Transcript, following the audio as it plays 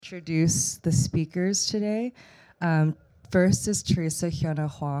introduce the speakers today. First is Theresa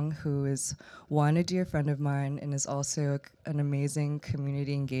Hwang, who is a dear friend of mine and is also an amazing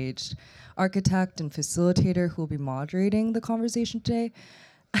community-engaged architect and facilitator who will be moderating the conversation today.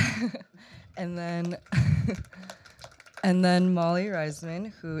 and then Molly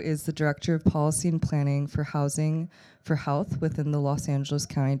Rysman, who is the Director of Policy and Planning for Housing for Health within the Los Angeles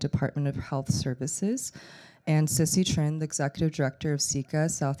County Department of Health Services, and Sissy Trinh, the Executive Director of SICA,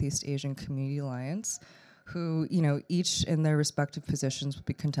 Southeast Asian Community Alliance, who, each in their respective positions will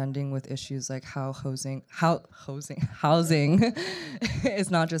be contending with issues like how housing is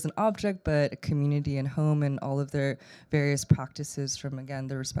not just an object, but a community and home, and all of their various practices from, again,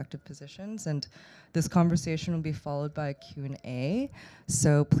 their respective positions. And this conversation will be followed by a Q&A,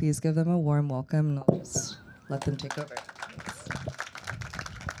 so please give them a warm welcome, and I'll just let them take over. Thanks.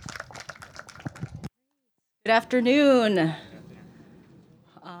 Good afternoon.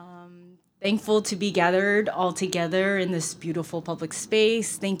 Thankful to be gathered all together in this beautiful public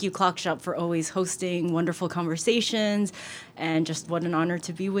space. Thank you, Clockshop, for always hosting wonderful conversations, and just what an honor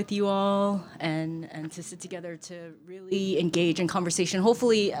to be with you all and to sit together to really engage in conversation.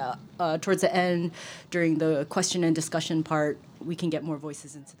 Hopefully, towards the end, during the question and discussion part, we can get more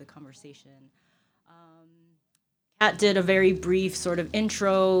voices into the conversation. Kat did a very brief sort of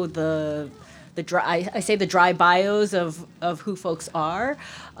intro, the dry bios of who folks are,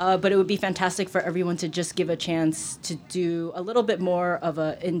 but it would be fantastic for everyone to just give a chance to do a little bit more of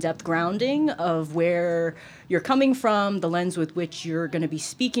an in-depth grounding of where you're coming from, the lens with which you're going to be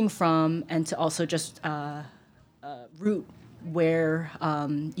speaking from, and to also just root where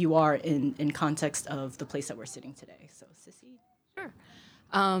you are in context of the place that we're sitting today. So, Sissy? Sure.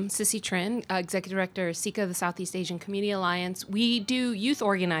 Sissy Trinh, Executive Director of SICA, the Southeast Asian Community Alliance. We do youth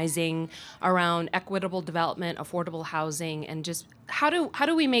organizing around equitable development, affordable housing, and just how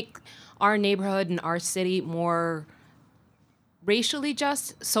do we make our neighborhood and our city more racially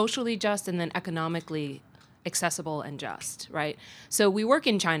just, socially just, and then economically accessible and just, right? So we work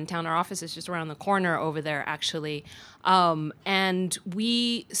in Chinatown. Our office is just around the corner over there, actually. And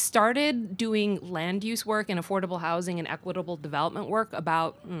we started doing land use work and affordable housing and equitable development work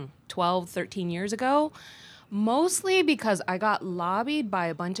about 12, 13 years ago, mostly because I got lobbied by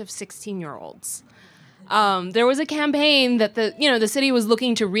a bunch of 16-year-olds. There was a campaign that the city was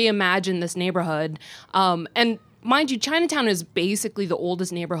looking to reimagine this neighborhood, and mind you, Chinatown is basically the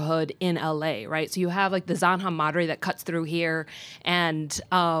oldest neighborhood in LA, right? So you have like the Zanha Madre that cuts through here, and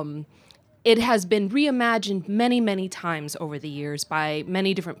it has been reimagined many, many times over the years by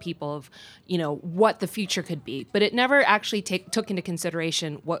many different people of, what the future could be. But it never actually took into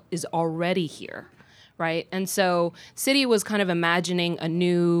consideration what is already here, right? And so city was kind of imagining a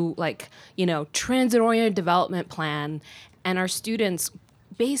new, transit-oriented development plan, and our students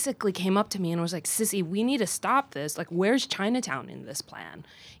basically came up to me and was like, Sissy, we need to stop this. Like, where's Chinatown in this plan?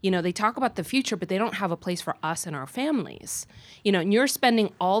 They talk about the future, but they don't have a place for us and our families. And you're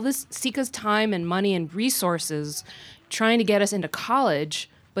spending all this SICA's time and money and resources trying to get us into college,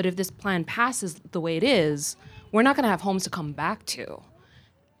 but if this plan passes the way it is, we're not going to have homes to come back to.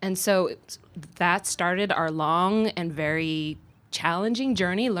 And so that started our long and very challenging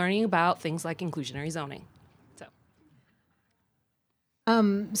journey learning about things like inclusionary zoning.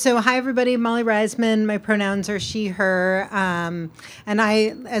 So hi, everybody. Molly Rysman. My pronouns are she, her. And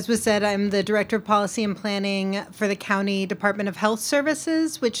I, as was said, I'm the Director of Policy and Planning for the County Department of Health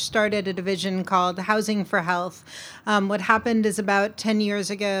Services, which started a division called Housing for Health. What happened is about 10 years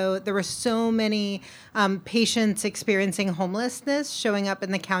ago, there were so many patients experiencing homelessness showing up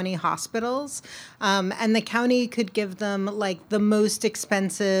in the county hospitals. And the county could give them like the most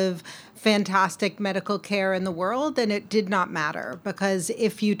expensive, fantastic medical care in the world, and it did not matter, because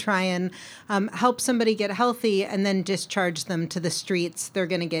if you try and help somebody get healthy and then discharge them to the streets, they're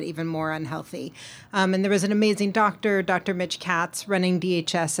going to get even more unhealthy. And there was an amazing doctor, Dr. Mitch Katz, running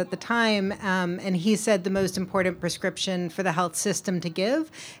DHS at the time, and he said the most important prescription for the health system to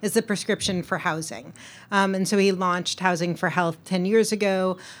give is the prescription for housing. And so he launched Housing for Health 10 years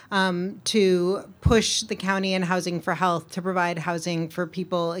ago to push the county and Housing for Health to provide housing for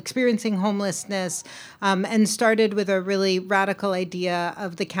people experiencing homelessness, and started with a really radical idea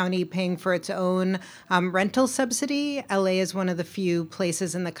of the county paying for its own rental subsidy. LA is one of the few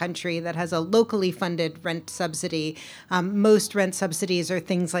places in the country that has a locally funded rent subsidy. Most rent subsidies are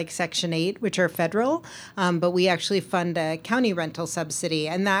things like Section 8, which are federal, but we actually fund a county rental subsidy,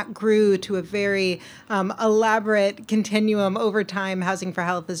 and that grew to a very elaborate continuum over time. Housing for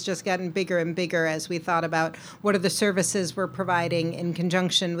Health has just gotten bigger and bigger as we thought about what are the services we're providing in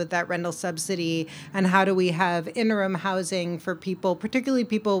conjunction with that rental subsidy, and how do we have interim housing for people people, particularly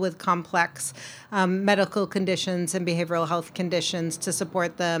people with complex medical conditions and behavioral health conditions, to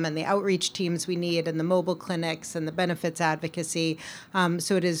support them, and the outreach teams we need, and the mobile clinics, and the benefits advocacy.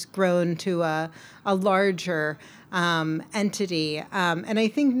 So it has grown to a larger entity. And I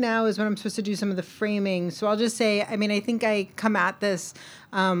think now is when I'm supposed to do some of the framing. So I'll just say, I mean, I think I come at this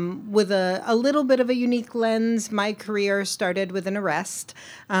with a little bit of a unique lens. My career started with an arrest.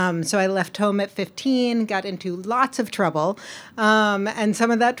 So I left home at 15, got into lots of trouble. And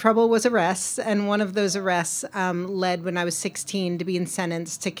some of that trouble was arrests. And one of those arrests led when I was 16 to being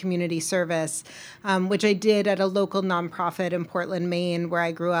sentenced to community service, which I did at a local nonprofit in Portland, Maine, where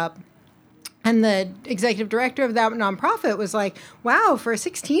I grew up. And the executive director of that nonprofit was like, wow, for a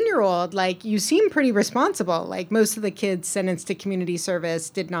 16-year-old, like, you seem pretty responsible. Like, most of the kids sentenced to community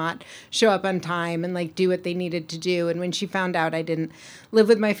service did not show up on time and, like, do what they needed to do. And when she found out I didn't live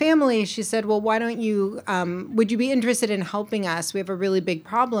with my family, she said, well, why don't you, would you be interested in helping us? We have a really big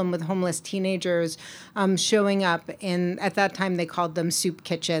problem with homeless teenagers showing up in, at that time they called them soup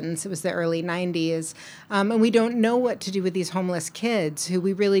kitchens. It was the early 90s. And we don't know what to do with these homeless kids who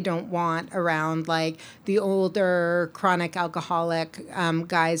we really don't want around, like the older chronic alcoholic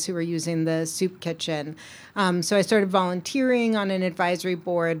guys who were using the soup kitchen. So I started volunteering on an advisory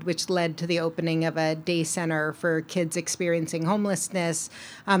board, which led to the opening of a day center for kids experiencing homelessness.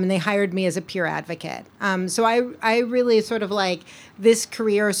 And they hired me as a peer advocate. So I really sort of like, this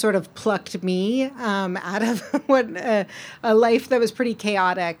career sort of plucked me out of what a life that was pretty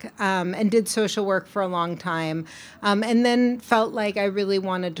chaotic, and did social work for a long time. And then felt like I really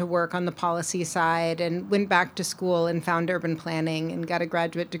wanted to work on the policy side, and went back to school and found urban planning and got a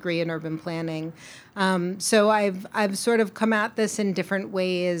graduate degree in urban planning. So I've sort of come at this in different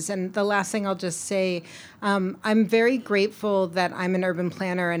ways. And the last thing I'll just say, I'm very grateful that I'm an urban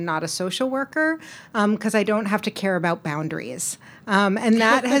planner and not a social worker, because I don't have to care about boundaries. And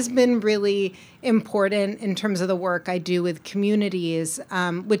that has been really important in terms of the work I do with communities,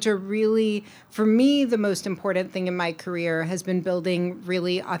 which are really, for me, the most important thing in my career has been building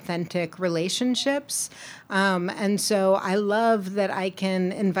really authentic relationships. And so I love that I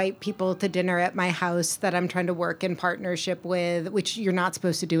can invite people to dinner at my house that I'm trying to work in partnership with, which you're not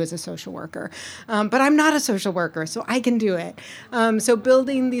supposed to do as a social worker. But I'm not a social worker, so I can do it. So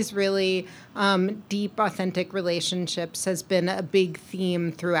building these really deep, authentic relationships has been a big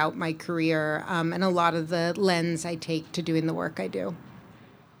theme throughout my career, and a lot of the lens I take to doing the work I do.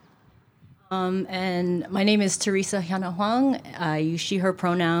 And my name is Theresa Hwang. I use she, her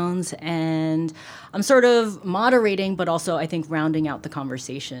pronouns, and I'm sort of moderating, but also I think rounding out the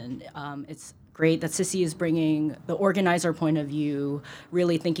conversation. It's great that Sissy is bringing the organizer point of view,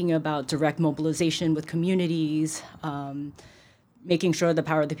 really thinking about direct mobilization with communities, making sure the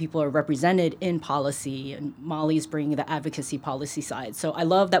power of the people are represented in policy, and Molly's bringing the advocacy policy side. So I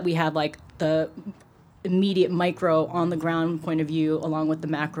love that we have like the immediate micro on the ground point of view along with the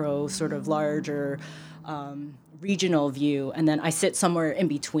macro sort of larger regional view, and then I sit somewhere in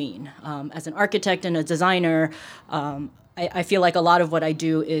between. As an architect and a designer, I feel like a lot of what I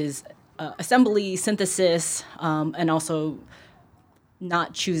do is assembly, synthesis, and also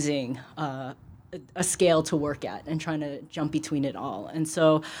not choosing a scale to work at and trying to jump between it all. And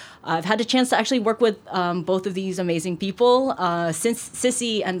so I've had a chance to actually work with both of these amazing people. Since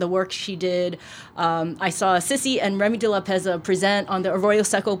Sissy and the work she did, I saw Sissy and Remy de la Peza present on the Arroyo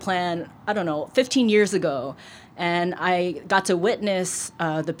Seco plan, 15 years ago. And I got to witness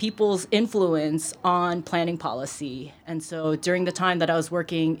the people's influence on planning policy. And so during the time that I was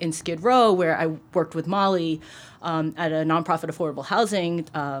working in Skid Row, where I worked with Molly at a nonprofit affordable housing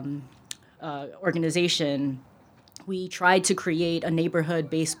organization, we tried to create a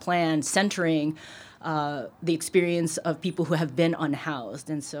neighborhood-based plan centering the experience of people who have been unhoused.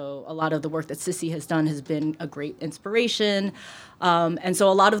 And so a lot of the work that Sissy has done has been a great inspiration. And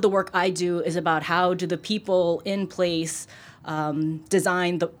so a lot of the work I do is about how do the people in place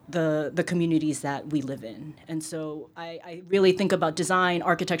design the communities that we live in. And so I really think about design,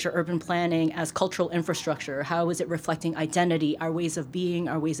 architecture, urban planning as cultural infrastructure. How is it reflecting identity, our ways of being,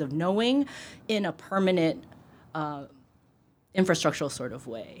 our ways of knowing in a permanent infrastructural sort of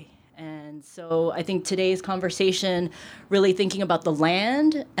way? And so I think today's conversation, really thinking about the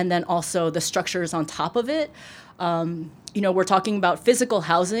land and then also the structures on top of it. We're talking about physical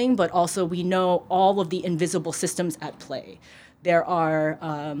housing, but also we know all of the invisible systems at play. There are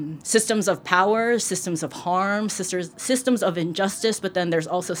systems of power, systems of harm, systems of injustice, but then there's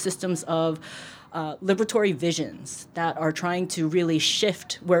also systems of liberatory visions that are trying to really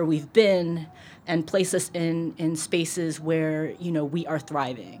shift where we've been and place us in spaces where, we are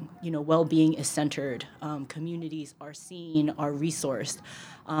thriving. Well-being is centered, communities are seen, are resourced,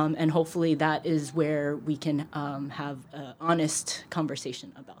 and hopefully that is where we can have an honest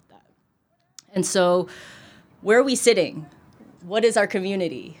conversation about that. And so, where are we sitting? What is our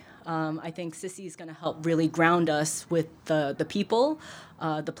community? I think Sissy is going to help really ground us with the people,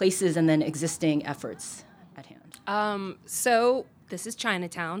 the places, and then existing efforts at hand. So this is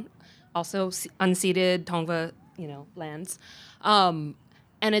Chinatown, also unceded Tongva, lands, and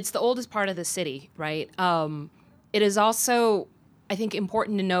it's the oldest part of the city, right? It is also, I think,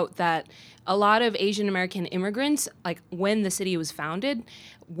 important to note that a lot of Asian American immigrants, like when the city was founded,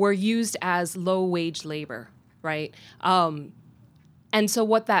 were used as low-wage labor, right? And so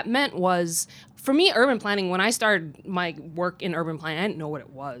what that meant was, for me, urban planning, when I started my work in urban planning, I didn't know what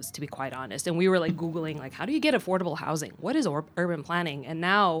it was, to be quite honest. And we were like Googling, like, how do you get affordable housing? What is urban planning? And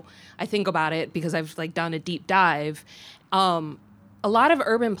now I think about it because I've like done a deep dive. A lot of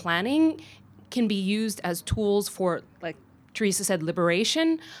urban planning can be used as tools for, like Theresa said,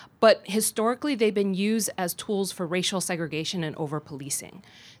 liberation, but historically they've been used as tools for racial segregation and over-policing.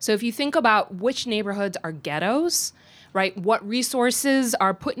 So if you think about which neighborhoods are ghettos, right? What resources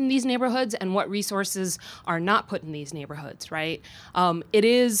are put in these neighborhoods and what resources are not put in these neighborhoods, right? It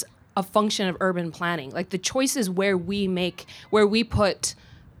is a function of urban planning. Like the choices where we put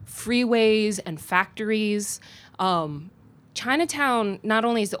freeways and factories. Chinatown not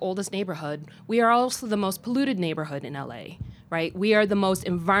only is the oldest neighborhood, we are also the most polluted neighborhood in LA, right? We are the most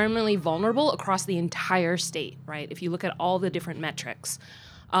environmentally vulnerable across the entire state, right? If you look at all the different metrics.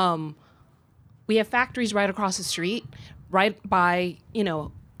 We have factories right across the street, right by,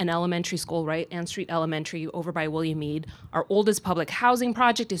 an elementary school, right? Ann Street Elementary over by William Mead. Our oldest public housing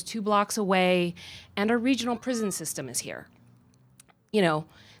project is 2 blocks away, and our regional prison system is here.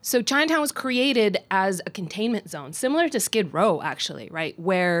 So Chinatown was created as a containment zone, similar to Skid Row, actually, right?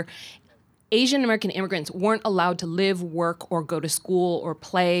 Where Asian American immigrants weren't allowed to live, work, or go to school or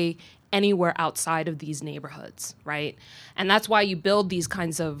play anywhere outside of these neighborhoods, right? And that's why you build these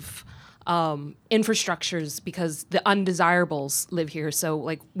kinds of infrastructures, because the undesirables live here. So,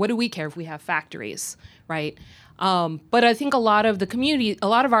 like, what do we care if we have factories, right? But I think a lot of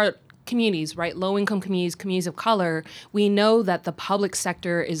our communities, right, low-income communities, communities of color, we know that the public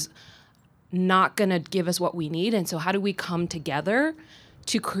sector is not going to give us what we need. And so how do we come together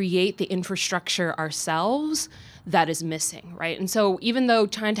to create the infrastructure ourselves that is missing, right? And so even though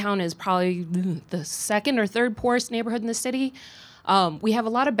Chinatown is probably the second or third poorest neighborhood in the city, we have a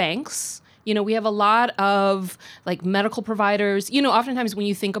lot of banks. We have a lot of like medical providers. Oftentimes when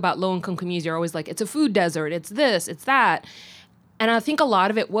you think about low-income communities, you're always like, it's a food desert, it's this, it's that. And I think a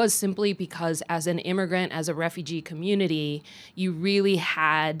lot of it was simply because as an immigrant, as a refugee community, you really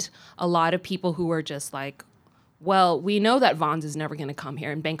had a lot of people who were just like, well, we know that Vons is never going to come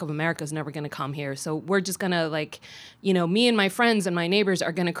here and Bank of America is never going to come here. So we're just going to me and my friends and my neighbors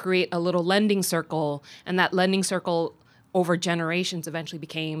are going to create a little lending circle. And that lending circle over generations eventually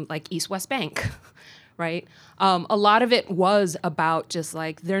became like East West Bank, right? A lot of it was about just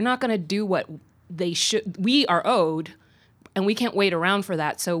like, they're not going to do what we are owed, and we can't wait around for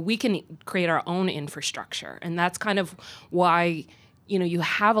that. So we can create our own infrastructure. And that's kind of why, you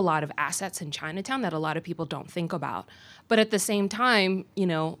have a lot of assets in Chinatown that a lot of people don't think about. But at the same time,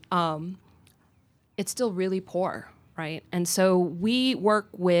 it's still really poor, right? And so we work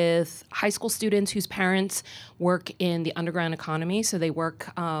with high school students whose parents work in the underground economy. So they work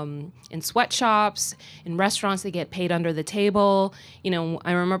in sweatshops, in restaurants, they get paid under the table.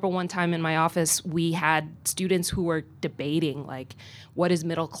 I remember one time in my office, we had students who were debating, like, what is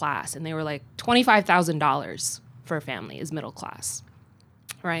middle class? And they were like, $25,000 for a family is middle class,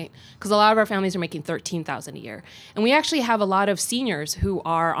 right? Because a lot of our families are making $13,000 a year. And we actually have a lot of seniors who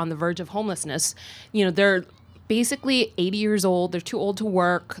are on the verge of homelessness. They're basically 80 years old, they're too old to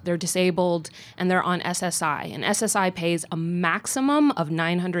work, they're disabled, and they're on SSI. And SSI pays a maximum of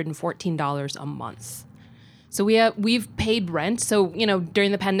 $914 a month. So we've paid rent. So,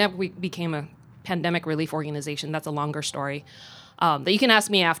 during the pandemic, we became a pandemic relief organization. That's a longer story that you can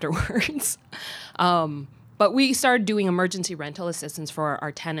ask me afterwards. But we started doing emergency rental assistance for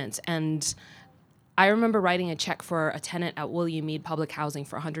our tenants. And I remember writing a check for a tenant at William Mead Public Housing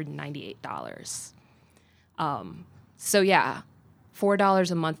for $198. So yeah,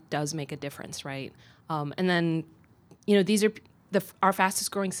 $4 a month does make a difference, right? And then, these are our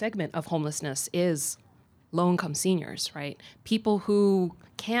fastest growing segment of homelessness is low-income seniors, right? People who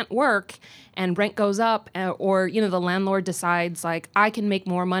can't work and rent goes up, or, the landlord decides, like, I can make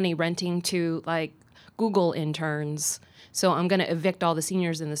more money renting to, like, Google interns, so I'm going to evict all the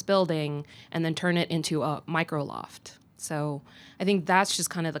seniors in this building and then turn it into a micro loft. So I think that's just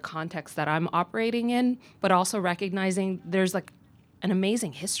kind of the context that I'm operating in, but also recognizing there's, like, an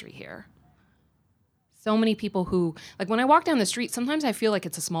amazing history here. So many people who, like, when I walk down the street, sometimes I feel like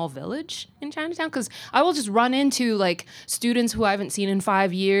it's a small village in Chinatown, because I will just run into, like, students who I haven't seen in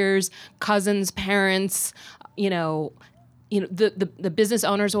 5 years, cousins, parents, the business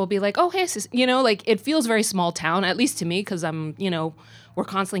owners will be like, oh, hey, sis, like, it feels very small town, at least to me, because I'm, we're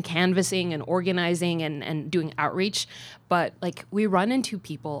constantly canvassing and organizing and doing outreach. But, like, we run into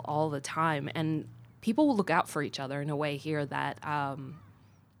people all the time, and people will look out for each other in a way here that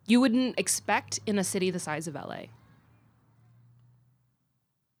you wouldn't expect in a city the size of LA.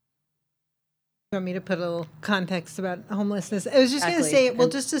 You want me to put a little context about homelessness? I was just going to say, well,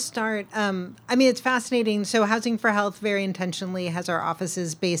 just to start, it's fascinating. So Housing for Health very intentionally has our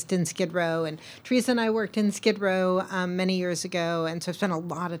offices based in Skid Row. And Theresa and I worked in Skid Row many years ago. And so I've spent a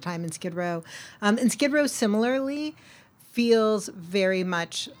lot of time in Skid Row. And Skid Row similarly feels very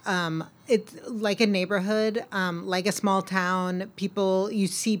much it's like a neighborhood, like a small town. You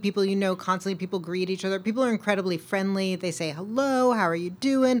see people constantly. People greet each other. People are incredibly friendly. They say, hello, how are you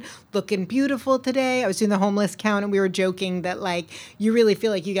doing? Looking beautiful today. I was doing the homeless count, and we were joking that, like, you really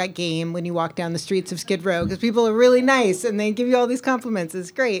feel like you got game when you walk down the streets of Skid Row, because people are really nice, and they give you all these compliments.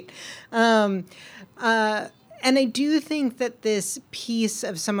 It's great. And I do think that this piece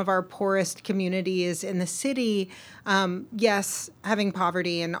of some of our poorest communities in the city, yes, having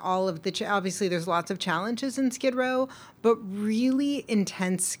poverty and all of obviously there's lots of challenges in Skid Row, but really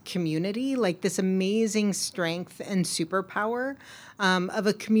intense community, like this amazing strength and superpower of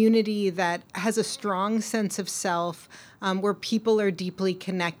a community that has a strong sense of self, where people are deeply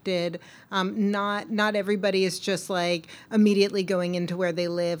connected. Not everybody is just, like, immediately going into where they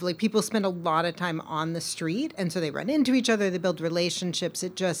live. Like, people spend a lot of time on the street, and so they run into each other, they build relationships.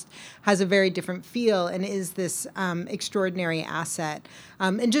 It just has a very different feel and is this extraordinary asset.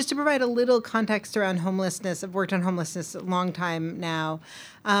 And just to provide a little context around homelessness, I've worked on homelessness a long time now.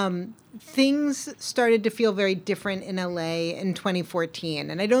 Things started to feel very different in LA in 2014.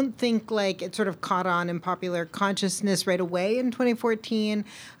 And I don't think, like, it sort of caught on in popular consciousness right away in 2014.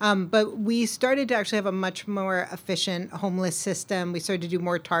 But we started to actually have a much more efficient homeless system. We started to do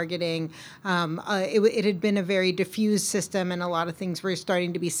more targeting. It had been a very diffused system, and a lot of things were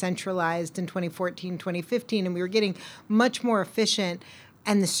starting to be centralized in 2014, 2015, and we were getting much more efficient.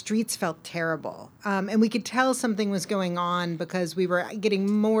 And the streets felt terrible. And we could tell something was going on because we were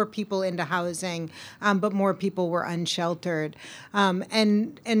getting more people into housing, but more people were unsheltered.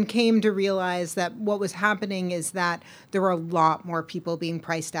 And came to realize that what was happening is that there were a lot more people being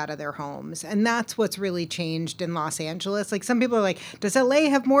priced out of their homes. And that's what's really changed in Los Angeles. Like, some people are like, does LA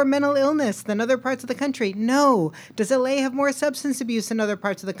have more mental illness than other parts of the country? No. Does LA have more substance abuse than other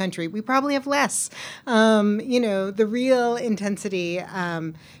parts of the country? We probably have less. The real intensity,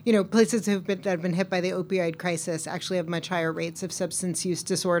 places that have been hit by the opioid crisis actually have much higher rates of substance use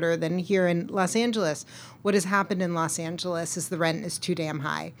disorder than here in Los Angeles. What has happened in Los Angeles is the rent is too damn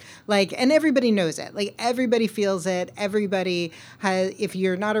high. Like, and everybody knows it. Like, everybody feels it. Everybody has, if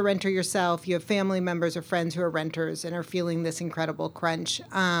you're not a renter yourself, you have family members or friends who are renters and are feeling this incredible crunch.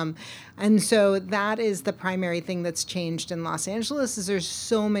 And so that is the primary thing that's changed in Los Angeles, is there's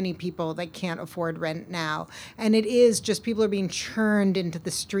so many people that can't afford rent now. And it is just, people are being churned into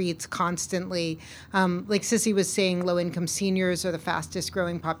the streets constantly. Like Sissy was saying, low-income seniors are the fastest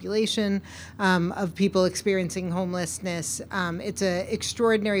growing population of people experiencing homelessness. It's an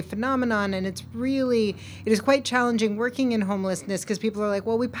extraordinary phenomenon, and it is quite challenging working in homelessness, because people are like,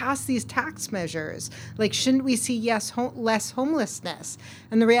 well, we passed these tax measures. Like, shouldn't we see less homelessness?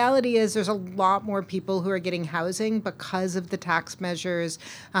 And the reality is there's a lot more people who are getting housing because of the tax measures,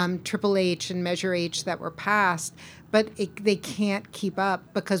 Triple H and Measure H that were passed. But they can't keep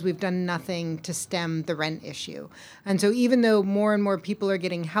up because we've done nothing to stem the rent issue. And so even though more and more people are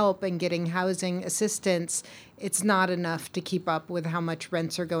getting help and getting housing assistance, it's not enough to keep up with how much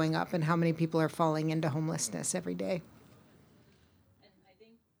rents are going up and how many people are falling into homelessness every day. And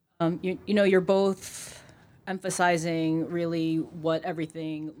I think, you're both emphasizing really what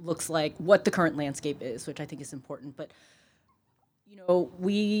everything looks like, what the current landscape is, which I think is important. But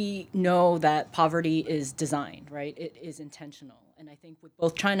we know that poverty is designed, right? It is intentional. And I think with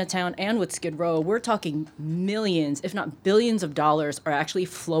both Chinatown and with Skid Row, we're talking millions, if not billions of dollars are actually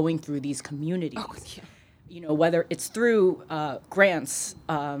flowing through these communities. Oh, yeah. Whether it's through grants,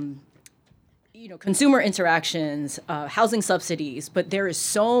 consumer interactions, housing subsidies, but there is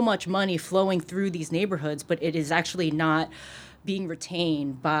so much money flowing through these neighborhoods, but it is actually not being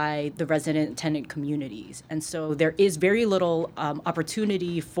retained by the resident and tenant communities. And so there is very little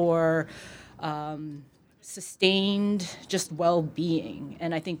opportunity for sustained just well-being.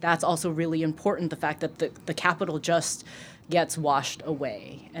 And I think that's also really important, the fact that the capital just gets washed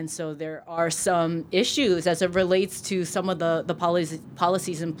away. And so there are some issues as it relates to some of the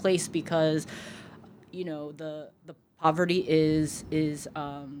policies in place, because the poverty is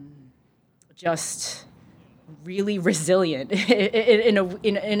just really resilient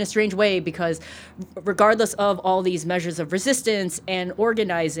in a strange way, because regardless of all these measures of resistance and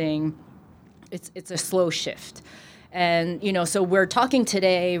organizing, it's a slow shift. And, so we're talking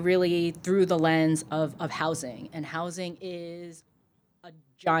today really through the lens of housing. And housing is a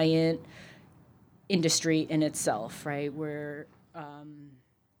giant industry in itself, right?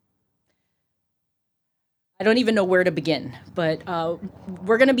 I don't even know where to begin, but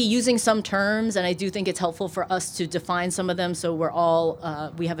we're going to be using some terms, and I do think it's helpful for us to define some of them,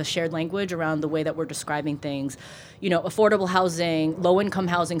 so we have a shared language around the way that we're describing things. Affordable housing, low-income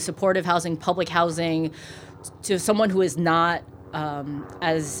housing, supportive housing, public housing, to someone who is not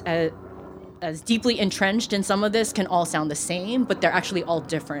as deeply entrenched in some of this can all sound the same, but they're actually all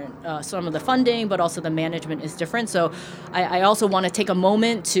different. Some of the funding, but also the management is different. So I also want to take a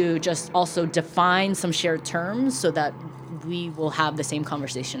moment to just also define some shared terms so that we will have the same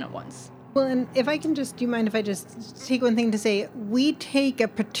conversation at once. Well, and if I can do you mind if I just take one thing to say? We take a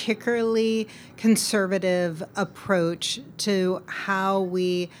particularly conservative approach to how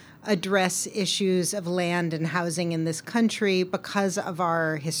we address issues of land and housing in this country because of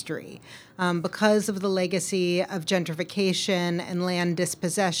our history, because of the legacy of gentrification and land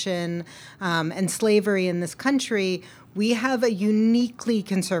dispossession and slavery in this country. We have a uniquely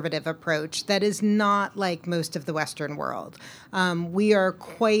conservative approach that is not like most of the Western world. We are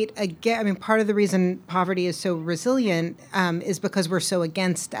quite part of the reason poverty is so resilient is because we're so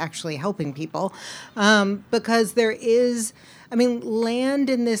against actually helping people, because there is, land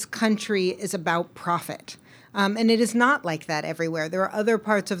in this country is about profit. And it is not like that everywhere. There are other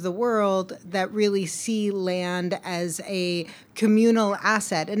parts of the world that really see land as a communal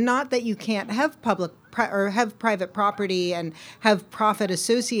asset, and not that you can't have have private property and have profit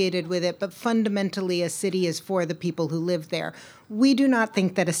associated with it, but fundamentally a city is for the people who live there. We do not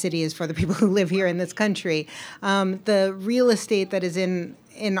think that a city is for the people who live here in this country. The real estate that is in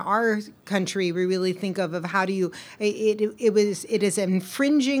our country, we really think of how do you, it is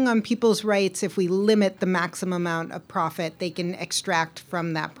infringing on people's rights if we limit the maximum amount of profit they can extract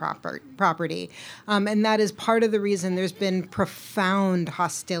from that property. And that is part of the reason there's been profound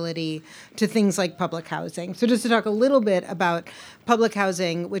hostility to things like public housing. So just to talk a little bit about public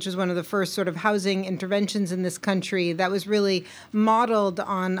housing, which is one of the first sort of housing interventions in this country that was really modeled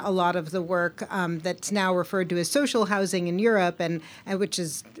on a lot of the work that's now referred to as social housing in Europe, and which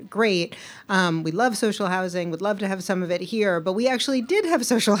is great. We love social housing, would love to have some of it here, but we actually did have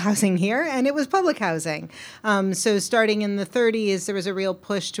social housing here, and it was public housing. So starting in the 30s, there was a real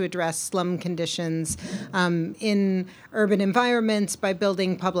push to address slum conditions in urban environments by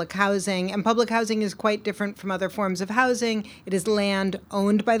building public housing. And public housing is quite different from other forms of housing. It is land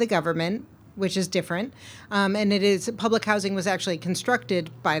owned by the government, which is different. And it is public housing was actually constructed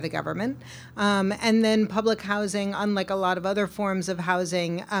by the government. And then public housing, unlike a lot of other forms of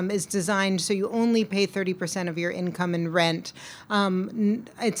housing, is designed so you only pay 30% of your income in rent.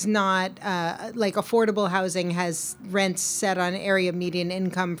 It's not like affordable housing has rents set on area median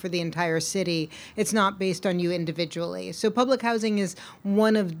income for the entire city. It's not based on you individually. So public housing is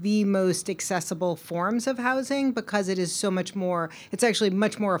one of the most accessible forms of housing because it is so much more, it's actually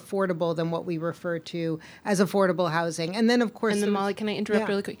much more affordable than what we refer to as affordable housing. And then, of course... And then, Molly, can I interrupt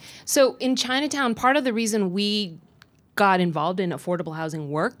really quick? So in Chinatown, part of the reason we got involved in affordable housing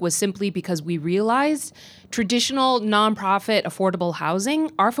work was simply because we realized traditional nonprofit affordable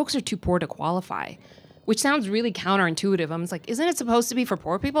housing, our folks are too poor to qualify, which sounds really counterintuitive. I'm just like, isn't it supposed to be for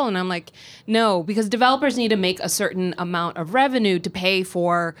poor people? And I'm like, no, because developers need to make a certain amount of revenue to pay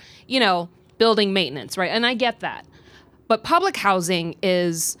for, building maintenance, right? And I get that. But public housing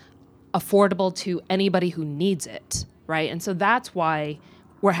is affordable to anybody who needs it, right? And so that's why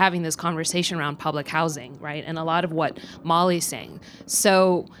we're having this conversation around public housing, right? And a lot of what Molly's saying.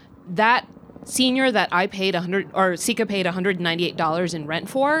 So that senior that I paid Sika paid $198 in rent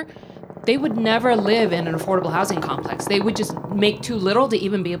for, they would never live in an affordable housing complex. They would just make too little to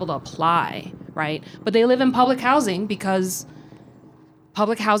even be able to apply, right? But they live in public housing because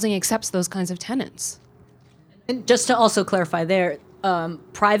public housing accepts those kinds of tenants. And just to also clarify there,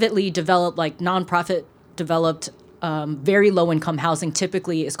 privately developed, like nonprofit developed, very low income housing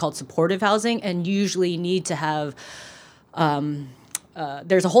typically is called supportive housing, and usually need to have.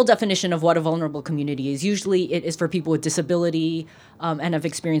 There's a whole definition of what a vulnerable community is. Usually it is for people with disability and have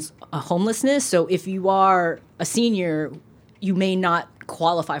experienced homelessness. So if you are a senior, you may not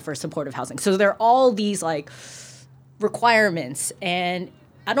qualify for supportive housing. So there are all these like requirements, and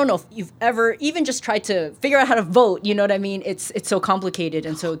I don't know if you've ever even just tried to figure out how to vote, you know what I mean? It's so complicated.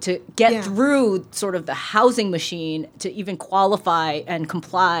 And so to get through sort of the housing machine to even qualify and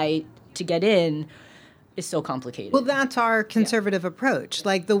comply to get in is so complicated. Well, that's our conservative approach.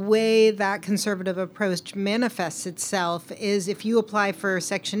 Like the way that conservative approach manifests itself is if you apply for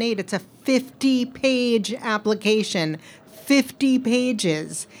Section 8, it's a 50-page application. 50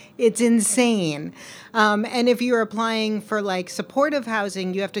 pages. It's insane. And if you're applying for like supportive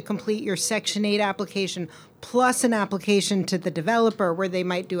housing, you have to complete your Section 8 application plus an application to the developer where they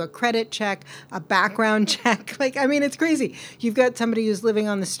might do a credit check, a background check. Like, I mean, it's crazy. You've got somebody who's living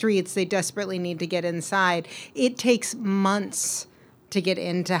on the streets. They desperately need to get inside. It takes months to get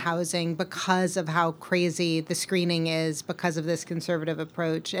into housing because of how crazy the screening is, because of this conservative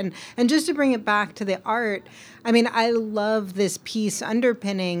approach. And just to bring it back to the art, I mean, I love this piece,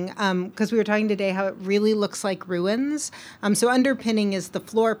 Underpinning, because we were talking today how it really looks like ruins. So Underpinning is the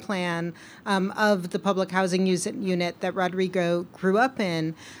floor plan of the public housing unit that Rodrigo grew up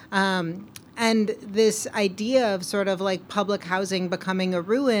in. And this idea of sort of like public housing becoming a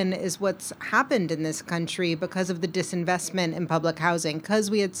ruin is what's happened in this country because of the disinvestment in public housing,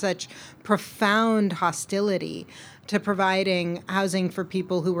 because we had such profound hostility to providing housing for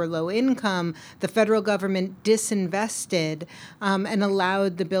people who were low income. The federal government disinvested and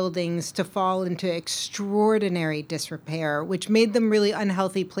allowed the buildings to fall into extraordinary disrepair, which made them really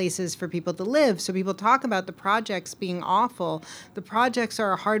unhealthy places for people to live. So people talk about the projects being awful. The projects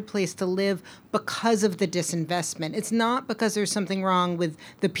are a hard place to live because of the disinvestment. It's not because there's something wrong with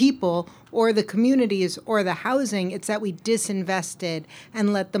the people or the communities or the housing. It's that we disinvested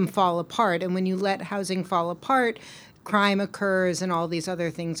and let them fall apart. And when you let housing fall apart, crime occurs and all these other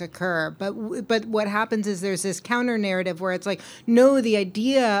things occur. But what happens is there's this counter narrative where it's like, no, the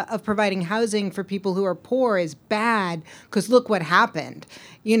idea of providing housing for people who are poor is bad because look what happened.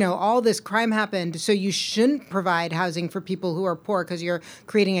 You know, all this crime happened, so you shouldn't provide housing for people who are poor because you're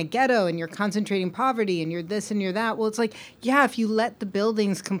creating a ghetto and you're concentrating poverty and you're this and you're that. Well, it's like, yeah, if you let the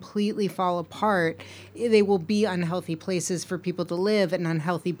buildings completely fall apart, they will be unhealthy places for people to live and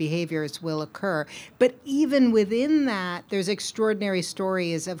unhealthy behaviors will occur. But even within that, there's extraordinary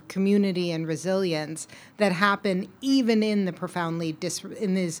stories of community and resilience that happen even in the profoundly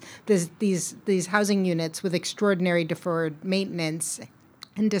in these housing units with extraordinary deferred maintenance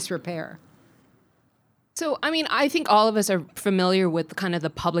and disrepair. So, I mean, I think all of us are familiar with kind of the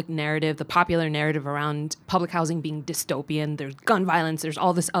public narrative, the popular narrative around public housing being dystopian. There's gun violence, there's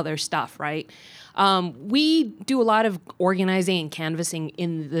all this other stuff, right? We do a lot of organizing and canvassing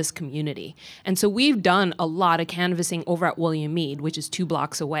in this community. And so we've done a lot of canvassing over at William Mead, which is 2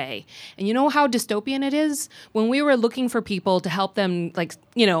 blocks away. And you know how dystopian it is? When we were looking for people to help them, like,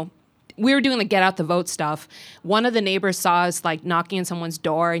 you know, we were doing the get out the vote stuff. One of the neighbors saw us like knocking on someone's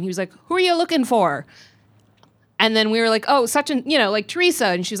door and he was like, "Who are you looking for?" And then we were like, "Oh, such an, you know, like Theresa."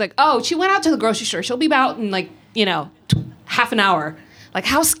 And she's like, "Oh, she went out to the grocery store. She'll be out in like, you know, half an hour." Like,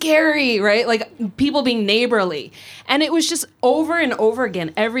 how scary, right? Like people being neighborly. And it was just over and over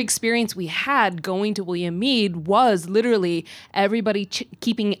again. Every experience we had going to William Mead was literally everybody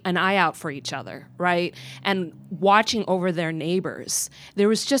keeping an eye out for each other, right? And watching over their neighbors. There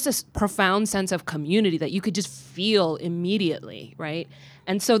was just this profound sense of community that you could just feel immediately, right?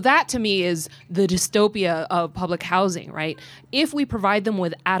 And so that to me is the dystopia of public housing, right? If we provide them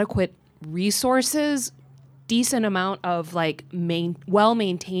with adequate resources, decent amount of like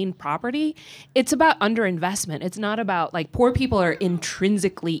well-maintained property, it's about underinvestment. It's not about like poor people are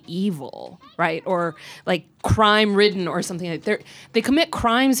intrinsically evil, right? Or like crime-ridden or something like that. They commit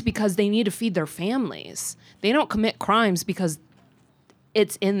crimes because they need to feed their families. They don't commit crimes because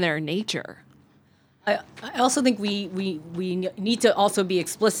it's in their nature. I also think we need to also be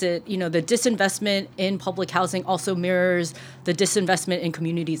explicit. You know, the disinvestment in public housing also mirrors the disinvestment in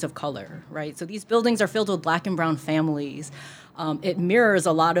communities of color, right? So these buildings are filled with Black and brown families. It mirrors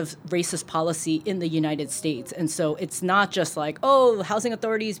a lot of racist policy in the United States. And so it's not just like, oh, housing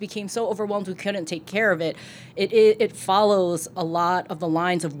authorities became so overwhelmed we couldn't take care of it. It follows a lot of the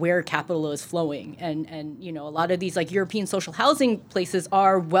lines of where capital is flowing. And you know, a lot of these like European social housing places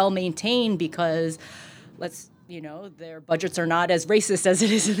are well maintained because their budgets are not as racist as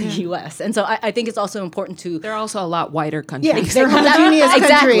it is in the U.S. And so I think it's also important to... They're also a lot whiter countries. Yeah, they're homogeneous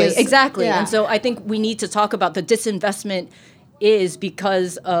countries. Exactly. Yeah. And so I think we need to talk about the disinvestment is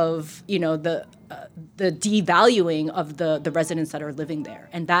because of, the devaluing of the residents that are living there.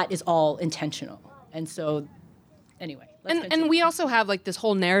 And that is all intentional. And so, anyway. And we also have like this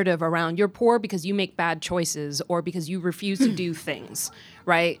whole narrative around you're poor because you make bad choices or because you refuse to do things,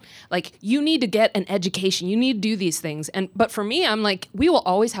 right? Like you need to get an education, you need to do these things. But for me, I'm like, we will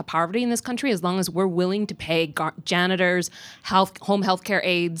always have poverty in this country as long as we're willing to pay janitors, home health care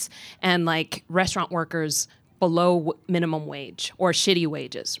aides, and like restaurant workers below minimum wage or shitty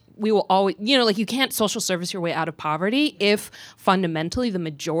wages. We will always, you can't social service your way out of poverty if fundamentally the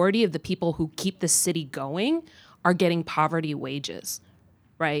majority of the people who keep the city going are getting poverty wages,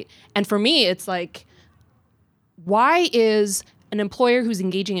 right? And for me, it's like, why is an employer who's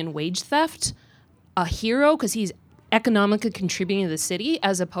engaging in wage theft a hero because he's economically contributing to the city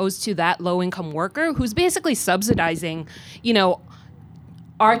as opposed to that low-income worker who's basically subsidizing,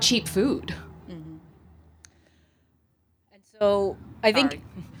 our cheap food? Mm-hmm. And so I think...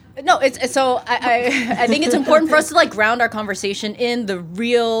 No, it's so I think it's important for us to ground our conversation in the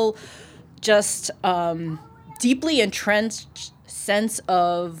real, just... deeply entrenched sense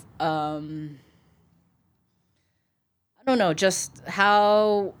of, just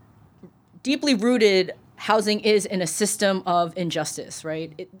how deeply rooted housing is in a system of injustice,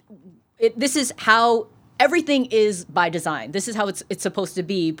 right? This is how everything is by design. This is how it's supposed to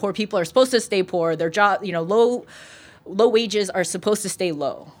be. Poor people are supposed to stay poor. Their job, low wages are supposed to stay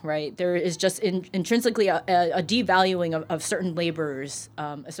low, right? There is just intrinsically a devaluing of certain laborers,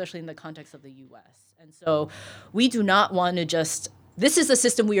 especially in the context of the U.S. And so we do not want to this is a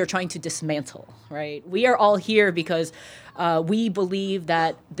system we are trying to dismantle, right? We are all here because we believe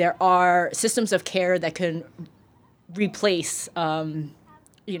that there are systems of care that can replace,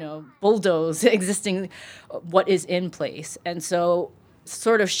 bulldoze existing what is in place. And so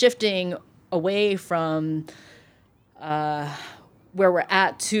sort of shifting away from where we're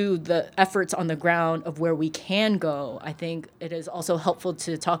at to the efforts on the ground of where we can go, I think it is also helpful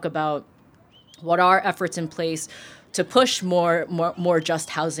to talk about what are efforts in place to push more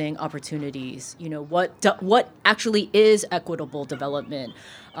just housing opportunities? What actually is equitable development?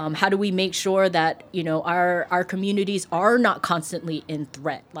 How do we make sure that our communities are not constantly in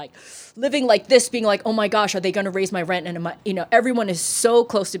threat? Like living like this, being like, oh my gosh, are they going to raise my rent? And everyone is so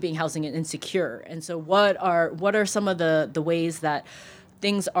close to being housing insecure. And so what are some of the ways that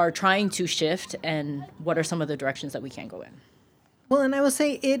things are trying to shift, and what are some of the directions that we can go in? Well, and I will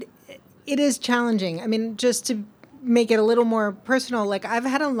say it is challenging. I mean, just to make it a little more personal, I've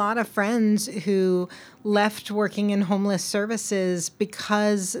had a lot of friends who left working in homeless services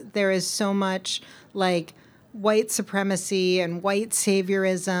because there is so much white supremacy and white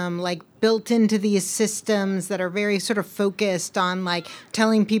saviorism built into these systems that are very sort of focused on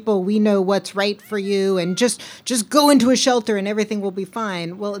telling people we know what's right for you and just go into a shelter and everything will be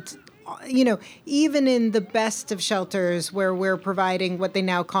fine. Well, it's even in the best of shelters where we're providing what they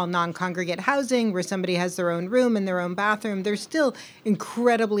now call non-congregate housing, where somebody has their own room and their own bathroom, there's still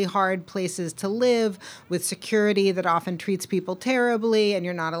incredibly hard places to live with security that often treats people terribly, and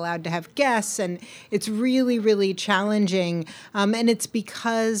you're not allowed to have guests, and it's really, really challenging. And it's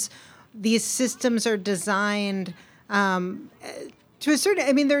because these systems are designed to a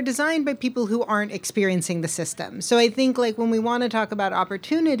certain, they're designed by people who aren't experiencing the system. So I think when we want to talk about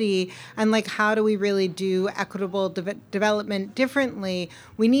opportunity and how do we really do equitable development differently,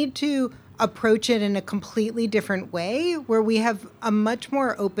 we need to approach it in a completely different way where we have a much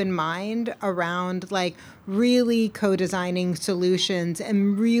more open mind around really co-designing solutions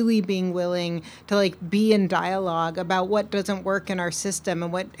and really being willing to be in dialogue about what doesn't work in our system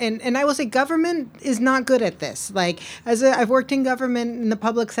and I will say government is not good at this. I've worked in government in the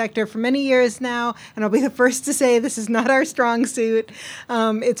public sector for many years now, and I'll be the first to say this is not our strong suit.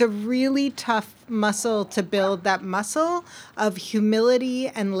 It's a really tough muscle to build, that muscle of humility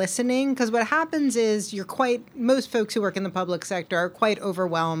and listening, because what happens is most folks who work in the public sector are quite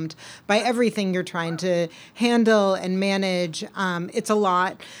overwhelmed by everything you're trying to handle and manage. It's a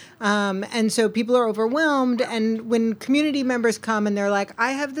lot. And so people are overwhelmed. And when community members come and they're like,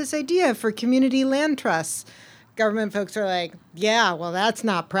 I have this idea for community land trusts, government folks are like, yeah, well, that's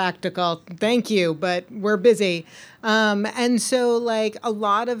not practical. Thank you, but we're busy. And so a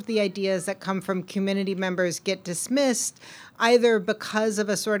lot of the ideas that come from community members get dismissed either because of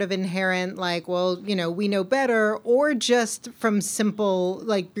a sort of inherent, like, well, we know better, or just from simple,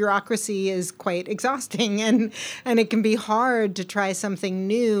 like, bureaucracy is quite exhausting and it can be hard to try something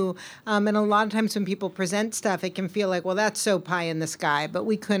new. And a lot of times when people present stuff, it can feel like, well, that's so pie in the sky, but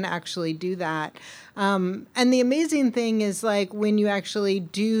we couldn't actually do that. And the amazing thing is, like, when you actually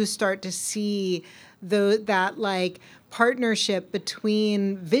do start to see that like partnership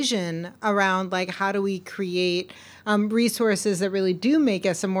between vision around, like, how do we create resources that really do make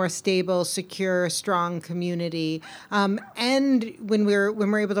us a more stable, secure, strong community, and when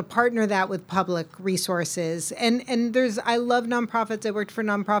we're able to partner that with public resources. And I love nonprofits. I worked for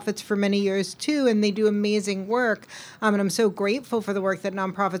nonprofits for many years too, and they do amazing work. And I'm so grateful for the work that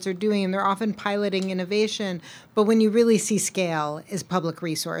nonprofits are doing, and they're often piloting innovation. But when you really see scale is public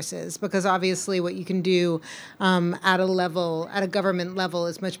resources, because obviously what you can do at a government level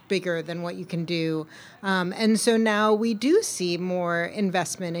is much bigger than what you can do. And so now we do see more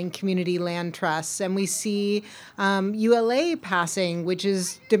investment in community land trusts, and we see ULA passing, which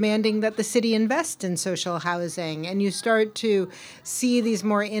is demanding that the city invest in social housing. And you start to see these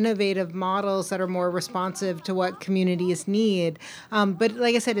more innovative models that are more responsive to what communities need. But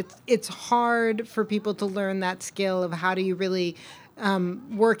like I said, it's hard for people to learn that skill of how do you really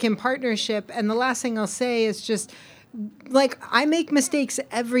work in partnership. And the last thing I'll say is just, like, I make mistakes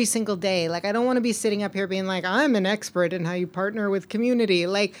every single day. Like, I don't want to be sitting up here being like, I'm an expert in how you partner with community.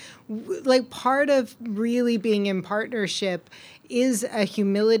 Like part of really being in partnership is a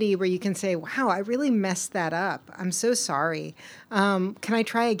humility where you can say, wow, I really messed that up. I'm so sorry. Can I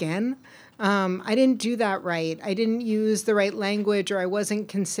try again? I didn't do that right. I didn't use the right language, or I wasn't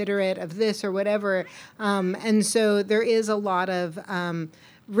considerate of this or whatever. And so there is a lot of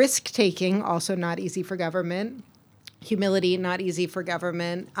risk-taking, also not easy for government. Humility, not easy for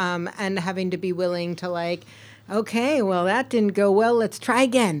government, and having to be willing to, like, okay, well, that didn't go well, let's try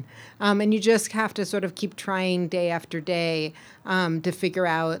again. And you just have to sort of keep trying day after day to figure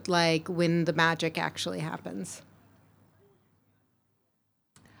out, like, when the magic actually happens.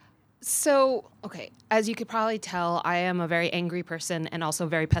 So, okay, as you could probably tell, I am a very angry person and also a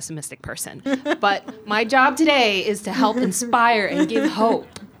very pessimistic person. But my job today is to help inspire and give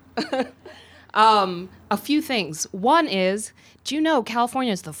hope. A few things. One is, do you know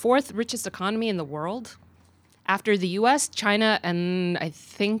California is the 4th richest economy in the world? After the US, China, and I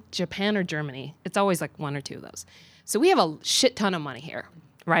think Japan or Germany. It's always like one or two of those. So we have a shit ton of money here,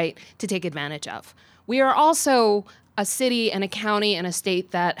 right, to take advantage of. We are also a city and a county and a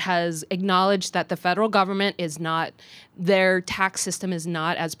state that has acknowledged that the federal government is not, their tax system is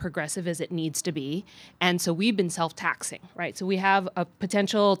not as progressive as it needs to be. And so we've been self-taxing, right? So we have a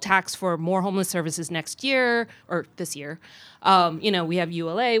potential tax for more homeless services next year, or this year. We have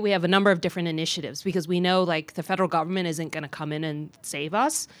ULA, we have a number of different initiatives, because we know, like, the federal government isn't going to come in and save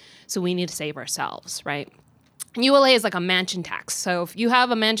us. So we need to save ourselves, right? ULA is like a mansion tax. So if you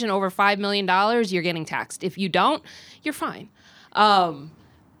have a mansion over $5 million, you're getting taxed. If you don't, you're fine. And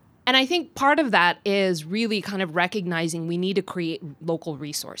I think part of that is really kind of recognizing we need to create local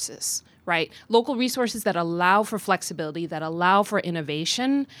resources, right? Local resources that allow for flexibility, that allow for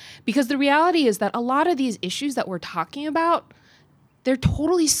innovation. Because the reality is that a lot of these issues that we're talking about, they're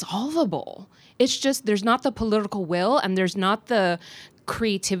totally solvable. It's just there's not the political will and there's not the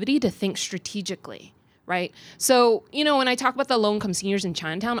creativity to think strategically. Right. So, when I talk about the low-income seniors in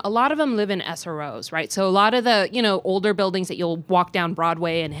Chinatown, a lot of them live in SROs, right? So a lot of the, older buildings that you'll walk down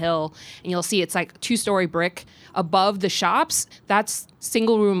Broadway and Hill and you'll see it's like 2-story brick above the shops, that's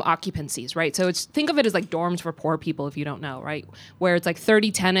single room occupancies, right? So think of it as like dorms for poor people, if you don't know, right? Where it's like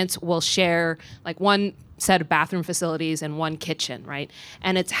 30 tenants will share like one set of bathroom facilities and one kitchen, right?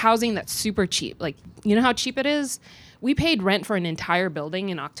 And it's housing that's super cheap. Like, you know how cheap it is? We paid rent for an entire building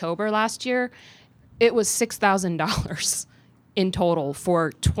in October last year. It was $6,000 in total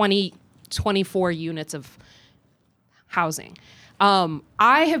for 24 units of housing.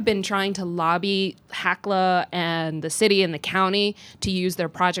 I have been trying to lobby HACLA and the city and the county to use their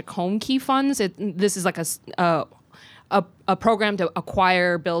Project Home Key funds. This is like a program to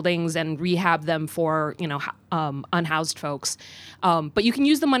acquire buildings and rehab them for unhoused folks. But you can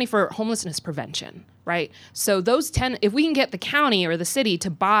use the money for homelessness prevention. Right. So if we can get the county or the city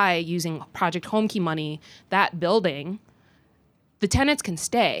to buy using Project Home Key money that building, the tenants can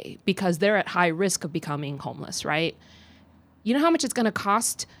stay because they're at high risk of becoming homeless. Right. You know how much it's going to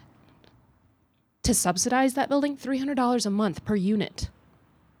cost to subsidize that building? $300 a month per unit.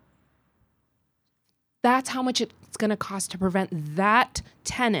 That's how much it's going to cost to prevent that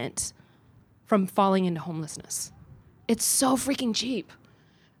tenant from falling into homelessness. It's so freaking cheap.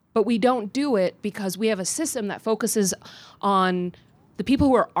 But we don't do it because we have a system that focuses on the people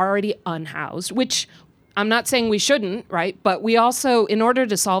who are already unhoused, which I'm not saying we shouldn't, right? But we also, in order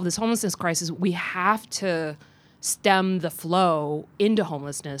to solve this homelessness crisis, we have to stem the flow into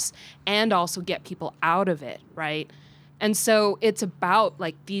homelessness and also get people out of it, right? And so it's about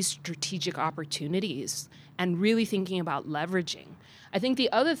like these strategic opportunities and really thinking about leveraging. I think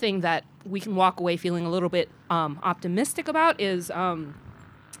the other thing that we can walk away feeling a little bit optimistic about is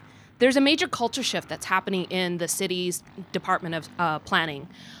there's a major culture shift that's happening in the city's Department of Planning.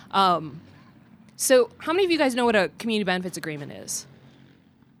 So how many of you guys know what a community benefits agreement is?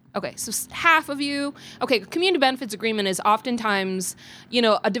 Okay, so half of you. Okay, community benefits agreement is oftentimes,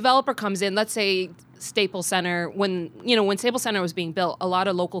 a developer comes in, let's say Staples Center, when Staples Center was being built, a lot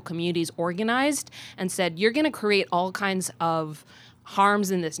of local communities organized and said, you're going to create all kinds of harms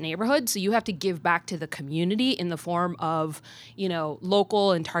in this neighborhood, so you have to give back to the community in the form of,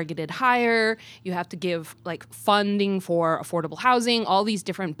 local and targeted hire. You have to give like funding for affordable housing, all these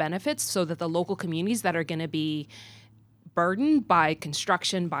different benefits so that the local communities that are going to be burdened by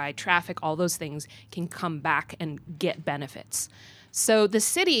construction, by traffic, all those things can come back and get benefits. So the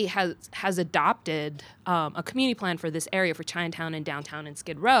city has adopted a community plan for this area, for Chinatown and downtown and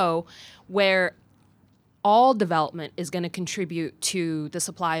Skid Row, where all development is going to contribute to the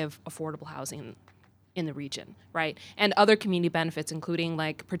supply of affordable housing in the region, right? And other community benefits, including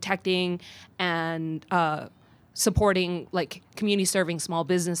like protecting and supporting like community serving small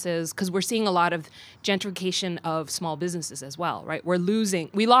businesses, because we're seeing a lot of gentrification of small businesses as well, right?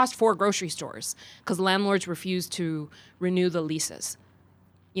 We lost 4 grocery stores because landlords refused to renew the leases.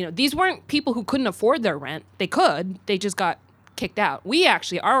 These weren't people who couldn't afford their rent. They could, they just got kicked out.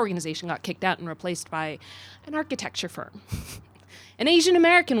 Our organization got kicked out and replaced by an architecture firm, an Asian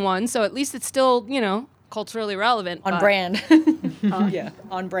American one. So at least it's still, culturally relevant. On brand. Yeah,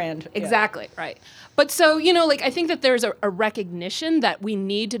 on brand. Exactly, right. But so, I think that there's a recognition that we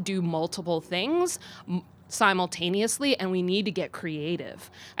need to do multiple things simultaneously, and we need to get creative.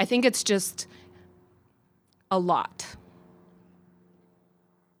 I think it's just a lot.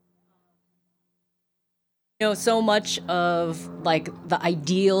 So much of like the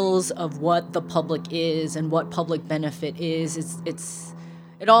ideals of what the public is and what public benefit is,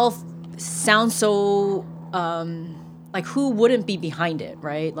 it all sounds so like who wouldn't be behind it,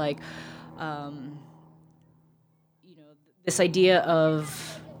 right? Like, this idea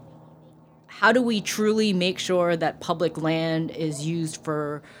of how do we truly make sure that public land is used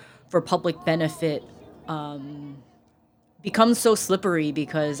for public benefit becomes so slippery,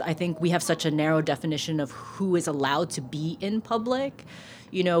 because I think we have such a narrow definition of who is allowed to be in public.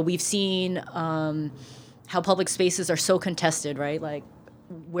 We've seen how public spaces are so contested, right? Like,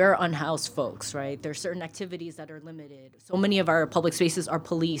 we're unhoused folks, right? There's certain activities that are limited. So many of our public spaces are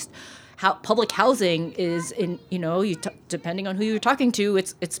policed. Public housing is depending on who you're talking to,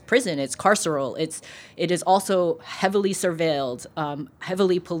 it's prison, it's carceral, it is also heavily surveilled,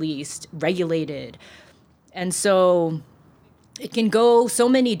 heavily policed, regulated, and so it can go so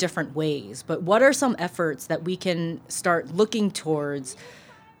many different ways. But what are some efforts that we can start looking towards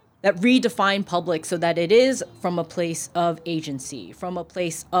that redefine public so that it is from a place of agency, from a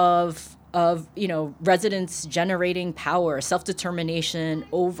place of residents generating power, self-determination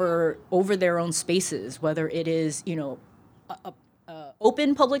over their own spaces, whether it is, a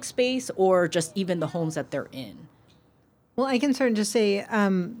open public space or just even the homes that they're in? Well, I can certainly just say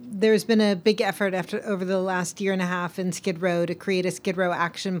there's been a big effort over the last year and a half in Skid Row to create a Skid Row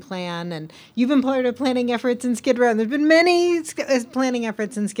action plan. And you've been part of planning efforts in Skid Row. And there's been many planning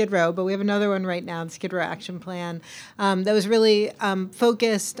efforts in Skid Row, but we have another one right now, the Skid Row action plan, that was really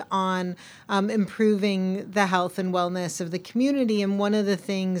focused on improving the health and wellness of the community. And one of the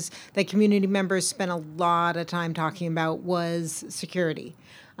things that community members spent a lot of time talking about was security.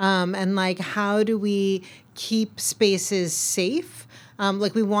 And like, how do we keep spaces safe?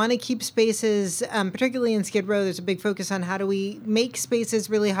 We want to keep spaces, particularly in Skid Row, there's a big focus on how do we make spaces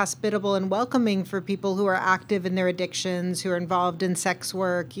really hospitable and welcoming for people who are active in their addictions, who are involved in sex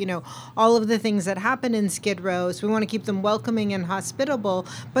work, all of the things that happen in Skid Row. So we want to keep them welcoming and hospitable,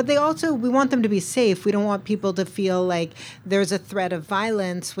 but we want them to be safe. We don't want people to feel like there's a threat of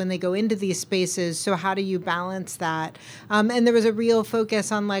violence when they go into these spaces. So how do you balance that? And there was a real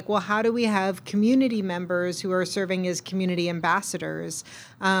focus on how do we have community members who are serving as community ambassadors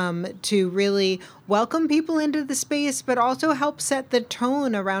to really welcome people into the space, but also help set the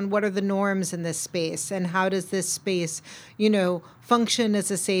tone around what are the norms in this space and how does this space, function as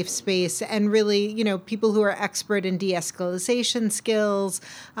a safe space, and really, people who are expert in de-escalation skills,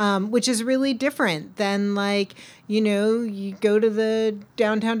 which is really different than you go to the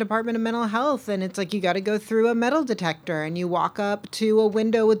downtown Department of Mental Health and it's like you got to go through a metal detector and you walk up to a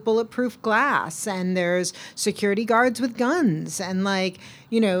window with bulletproof glass and there's security guards with guns and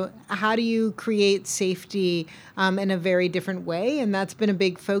how do you create safety in a very different way? And that's been a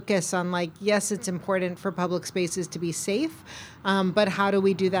big focus on yes, it's important for public spaces to be safe, but how do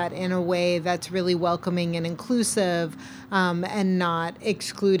we do that in a way that's really welcoming and inclusive, and not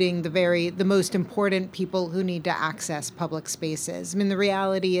excluding the most important people who need to access public spaces? I mean, the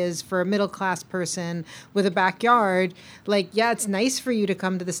reality is for a middle-class person with a backyard, it's nice for you to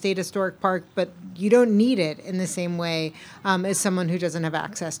come to the State Historic Park, but you don't need it in the same way as someone who doesn't have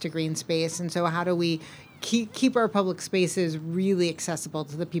access to green space. And so how do we keep our public spaces really accessible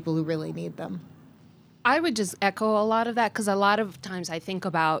to the people who really need them? I would just echo a lot of that, because a lot of times I think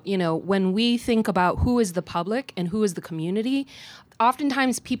about, when we think about who is the public and who is the community,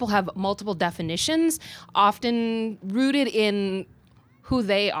 oftentimes people have multiple definitions, often rooted in who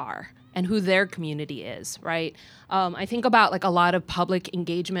they are and who their community is, right? I think about a lot of public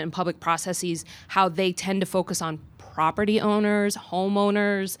engagement and public processes, how they tend to focus on property owners,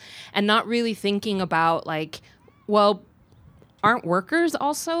 homeowners, and not really thinking about aren't workers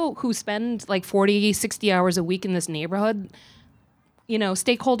also who spend 40, 60 hours a week in this neighborhood,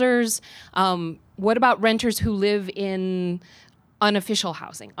 stakeholders? What about renters who live in unofficial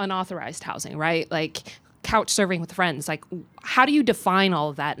housing, unauthorized housing, right? Couch surfing with friends. How do you define all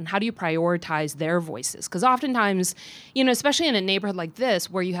of that, and how do you prioritize their voices? Because oftentimes, especially in a neighborhood like this,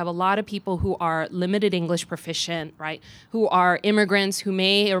 where you have a lot of people who are limited English proficient, right, who are immigrants who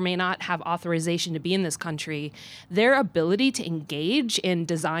may or may not have authorization to be in this country, their ability to engage in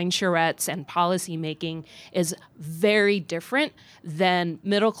design charrettes and policy making is very different than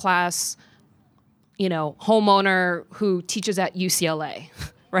middle class, homeowner who teaches at UCLA,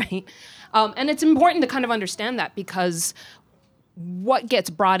 right? And it's important to kind of understand that, because what gets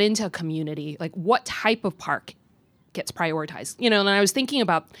brought into a community, what type of park gets prioritized. And I was thinking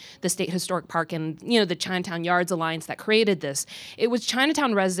about the State Historic Park and, the Chinatown Yards Alliance that created this. It was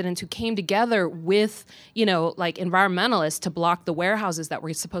Chinatown residents who came together with, environmentalists to block the warehouses that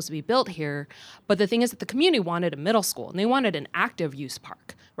were supposed to be built here. But the thing is that the community wanted a middle school, and they wanted an active use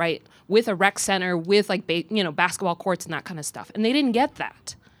park, right, with a rec center, with basketball courts and that kind of stuff. And they didn't get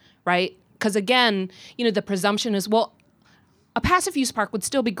that, right? Because again, the presumption is, well, a passive use park would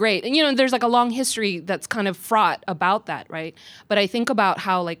still be great. And, there's a long history that's kind of fraught about that, right? But I think about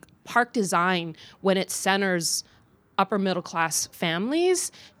how park design, when it centers upper middle class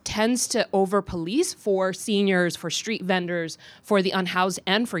families, tends to over-police for seniors, for street vendors, for the unhoused,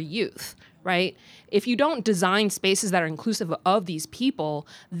 and for youth, right? If you don't design spaces that are inclusive of these people,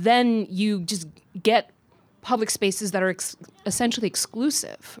 then you just get public spaces that are essentially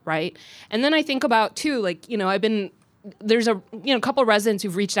exclusive, right? And then I think about too, there's a couple residents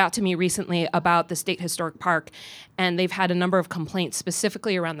who've reached out to me recently about the State Historic Park, and they've had a number of complaints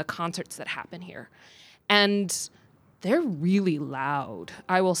specifically around the concerts that happen here. And they're really loud,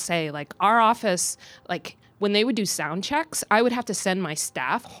 I will say. Our office, when they would do sound checks, I would have to send my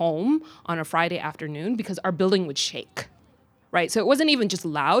staff home on a Friday afternoon because our building would shake, right? So it wasn't even just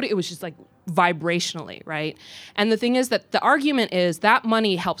loud, it was just vibrationally, right? And the thing is that the argument is that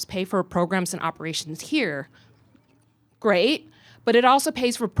money helps pay for programs and operations here. Great. But it also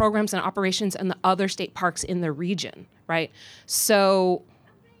pays for programs and operations in the other state parks in the region, right? So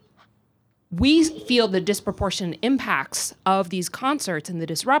we feel the disproportionate impacts of these concerts and the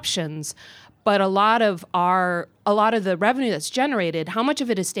disruptions, but a lot of the revenue that's generated, how much of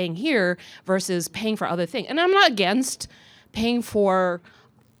it is staying here versus paying for other things? And I'm not against paying for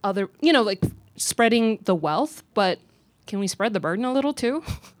other, spreading the wealth, but can we spread the burden a little too?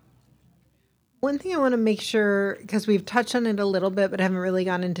 One thing I want to make sure, because we've touched on it a little bit but haven't really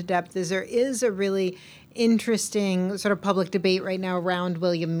gone into depth, is there is a really interesting sort of public debate right now around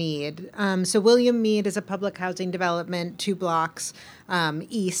William Mead. So William Mead is a public housing development 2 blocks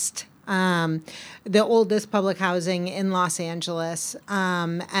east, the oldest public housing in Los Angeles.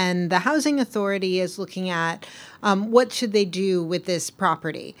 And the Housing Authority is looking at what should they do with this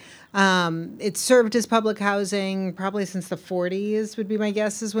property. It's served as public housing probably since the 40s, would be my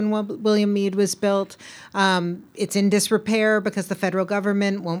guess, is when William Mead was built. It's in disrepair because the federal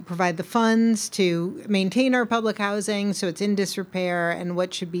government won't provide the funds to maintain our public housing, so it's in disrepair, and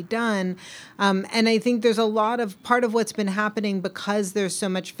what should be done. And I think there's a lot of part of what's been happening because there's so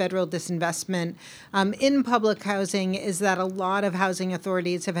much federal disinvestment in public housing is that a lot of housing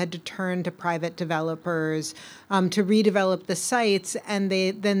authorities have had to turn to private developers to redevelop the sites, and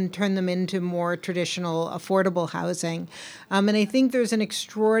they then turn them into more traditional affordable housing. And I think there's an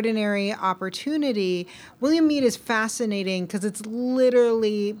extraordinary opportunity. William Mead is fascinating because it's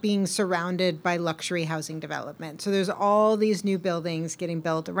literally being surrounded by luxury housing development. So there's all these new buildings getting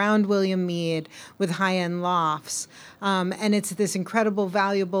built around William Mead with high-end lofts. And it's this incredible,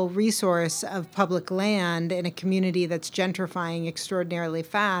 valuable resource of public land in a community that's gentrifying extraordinarily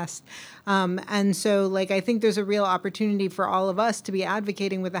fast. And so, like, I think there's a real opportunity for all of us to be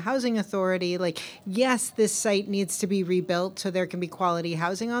advocating with the housing authority. Like, yes, this site needs to be rebuilt so there can be quality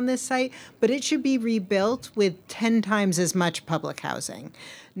housing on this site, but it should be rebuilt with 10 times as much public housing,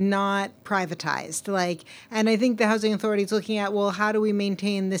 not privatized. Like, and I think the housing authority is looking at, well, how do we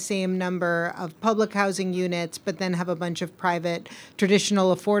maintain the same number of public housing units, but then have a bunch of private,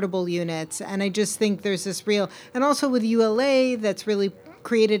 traditional, affordable units? And I just think there's this real, and also with ULA, that's really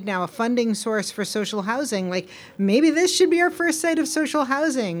created now a funding source for social housing. Like, maybe this should be our first site of social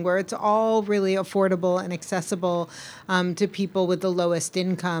housing where it's all really affordable and accessible to people with the lowest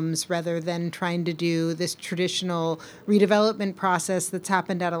incomes, rather than trying to do this traditional redevelopment process that's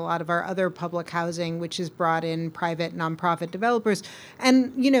happened at a lot of our other public housing, which has brought in private nonprofit developers.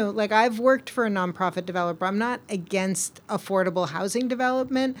 And, you know, like, I've worked for a nonprofit developer. I'm not against affordable housing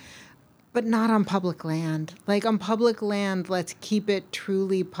development, but not on public land. Like, on public land, let's keep it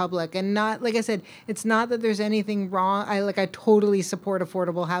truly public. And not, like I said, it's not that there's anything wrong. I totally support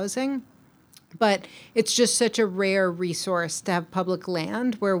affordable housing. But it's just such a rare resource to have public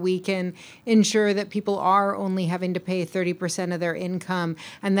land where we can ensure that people are only having to pay 30% of their income,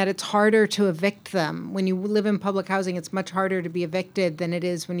 and that it's harder to evict them. When you live in public housing, it's much harder to be evicted than it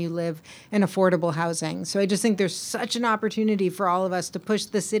is when you live in affordable housing. So I just think there's such an opportunity for all of us to push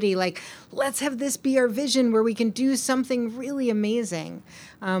the city. Like, let's have this be our vision where we can do something really amazing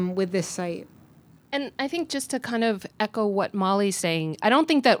with this site. And I think, just to kind of echo what Molly's saying, I don't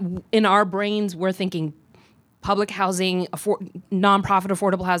think that in our brains we're thinking public housing, nonprofit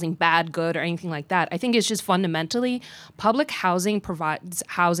affordable housing, bad, good, or anything like that. I think it's just fundamentally public housing provides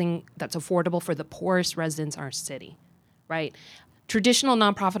housing that's affordable for the poorest residents in our city, right? Traditional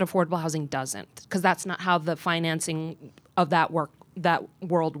nonprofit affordable housing doesn't, because that's not how the financing of that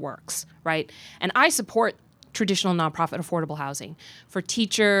world works, right? And I support traditional nonprofit affordable housing for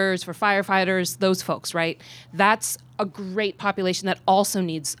teachers, for firefighters, those folks, right? That's a great population that also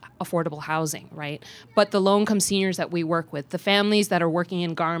needs affordable housing, right? But the low-income seniors that we work with, the families that are working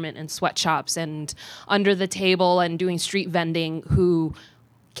in garment and sweatshops and under the table and doing street vending who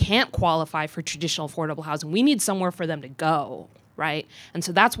can't qualify for traditional affordable housing, we need somewhere for them to go, right? And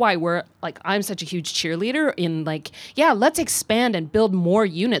so that's why I'm such a huge cheerleader in, like, yeah, let's expand and build more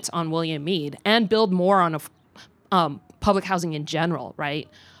units on William Mead and build more on public housing in general, right?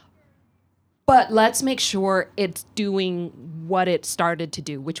 But let's make sure it's doing what it started to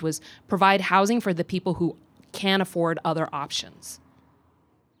do, which was provide housing for the people who can't afford other options.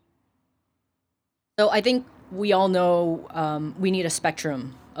 So I think we all know we need a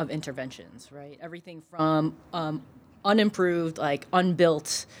spectrum of interventions, right? Everything from unimproved, like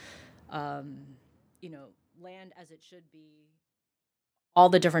unbuilt, land as it should be, all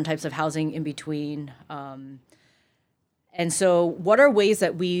the different types of housing in between. And so what are ways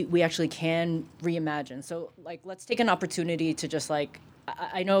that we actually can reimagine? So, like, let's take an opportunity to just, like,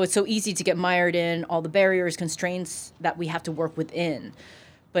 I know it's so easy to get mired in all the barriers, constraints that we have to work within.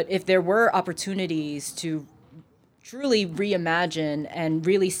 But if there were opportunities to truly reimagine and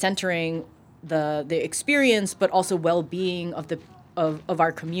really centering the experience, but also well-being of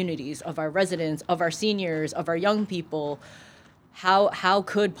our communities, of our residents, of our seniors, of our young people, how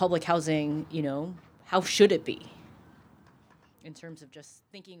could public housing, how should it be? In terms of just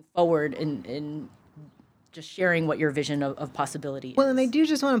thinking forward and just sharing what your vision of possibility is. Well, and I do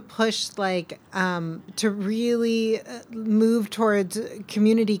just want to push, to really move towards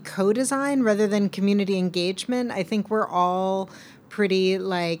community co-design rather than community engagement. I think we're all pretty,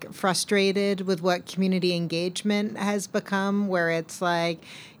 frustrated with what community engagement has become, where it's like,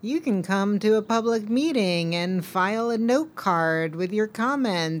 you can come to a public meeting and file a note card with your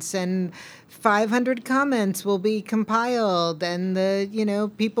comments, and 500 comments will be compiled, and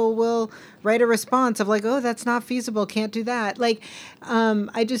people will write a response of oh, that's not feasible, can't do that.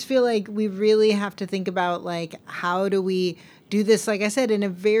 I just feel like we really have to think about how do we do this, like I said, in a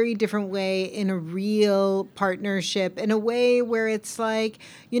very different way, in a real partnership, in a way where it's like,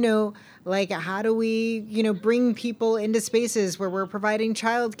 like how do we, bring people into spaces where we're providing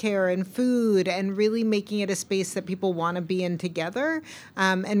childcare and food and really making it a space that people want to be in together,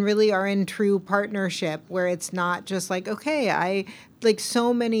 and really are in true partnership, where it's not just like, okay, like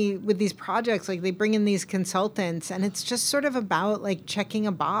so many with these projects, like they bring in these consultants and it's just sort of about like checking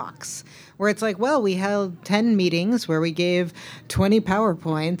a box where it's like, well, we held 10 meetings where we gave 20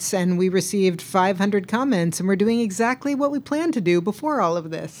 PowerPoints and we received 500 comments and we're doing exactly what we planned to do before all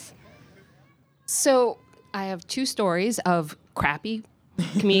of this. So I have two stories of crappy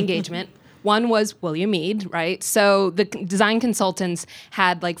community engagement. One was William Mead, right? So the design consultants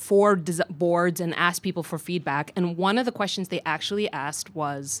had like 4 boards and asked people for feedback. And one of the questions they actually asked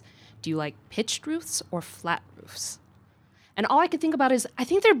was, do you like pitched roofs or flat roofs? And all I could think about is, I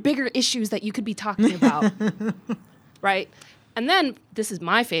think there are bigger issues that you could be talking about, right? And then this is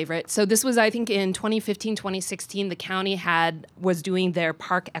my favorite. So this was, I think, in 2015, 2016, the county was doing their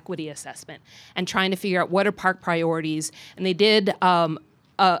park equity assessment and trying to figure out what are park priorities. And they did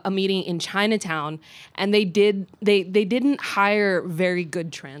a meeting in Chinatown, and they didn't hire very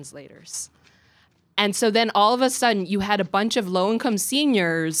good translators. And so then all of a sudden you had a bunch of low-income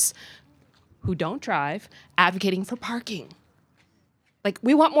seniors who don't drive advocating for parking. Like,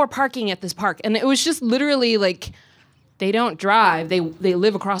 we want more parking at this park. And it was just literally like, they don't drive, they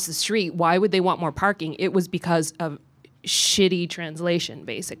live across the street. Why would they want more parking? It was because of shitty translation,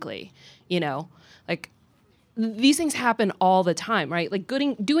 basically, like, these things happen all the time, right? Like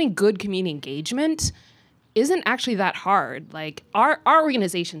doing good community engagement isn't actually that hard. Like our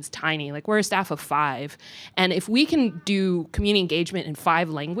organization's tiny, like we're a staff of 5. And if we can do community engagement in 5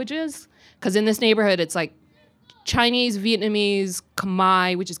 languages, because in this neighborhood, it's like Chinese, Vietnamese,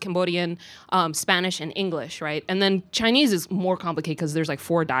 Khmer, which is Cambodian, Spanish, and English, right? And then Chinese is more complicated because there's like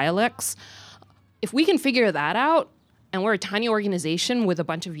 4 dialects. If we can figure that out, and we're a tiny organization with a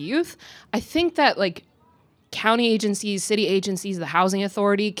bunch of youth, I think that like county agencies, city agencies, the housing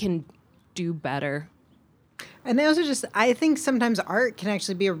authority can do better. And I think sometimes art can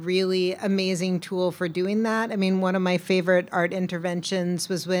actually be a really amazing tool for doing that. I mean, one of my favorite art interventions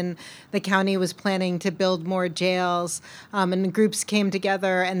was when the county was planning to build more jails, and the groups came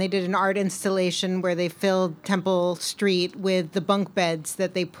together and they did an art installation where they filled Temple Street with the bunk beds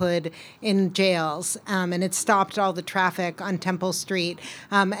that they put in jails, and it stopped all the traffic on Temple Street.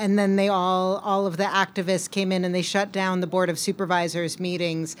 And then all of the activists came in and they shut down the Board of Supervisors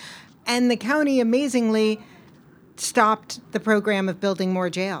meetings. And the county, amazingly, stopped the program of building more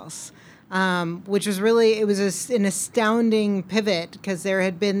jails, which was really, an astounding pivot, because there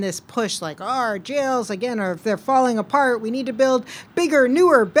had been this push like, our jails, again, they're falling apart. We need to build bigger,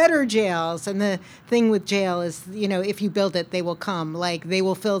 newer, better jails. And the thing with jail is, if you build it, they will come. Like, they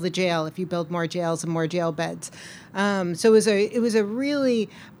will fill the jail if you build more jails and more jail beds. So it was a really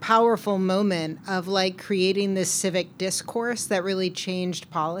powerful moment of like creating this civic discourse that really changed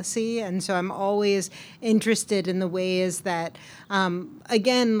policy. And so I'm always interested in the ways that,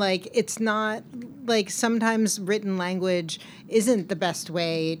 again, like it's not like sometimes written language isn't the best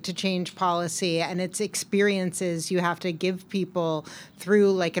way to change policy, and it's experiences you have to give people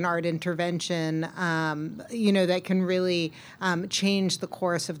through like an art intervention, that can really change the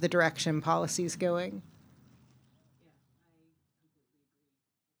course of the direction policy's going.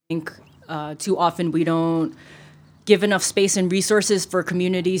 I think too often we don't give enough space and resources for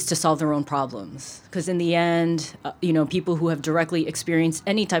communities to solve their own problems. Because in the end, people who have directly experienced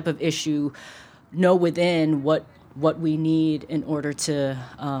any type of issue know within what we need in order to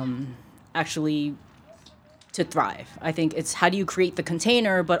actually to thrive. I think it's how do you create the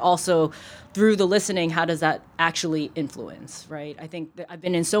container, but also through the listening, how does that actually influence, right? I think that I've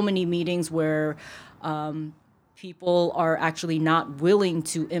been in so many meetings where people are actually not willing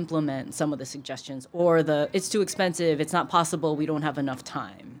to implement some of the suggestions, or it's too expensive, it's not possible, we don't have enough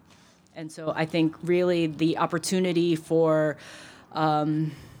time. And so I think really the opportunity for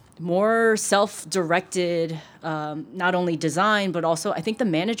more self-directed, not only design, but also I think the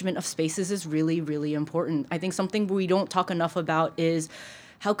management of spaces is really, really important. I think something we don't talk enough about is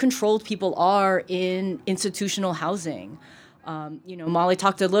how controlled people are in institutional housing. Molly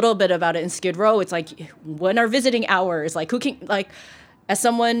talked a little bit about it in Skid Row. It's like, when are visiting hours? Like, who can, like, as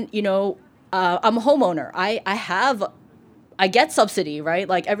someone, I'm a homeowner. I get subsidy, right?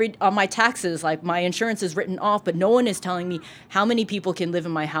 Like on my taxes, like my insurance is written off, but no one is telling me how many people can live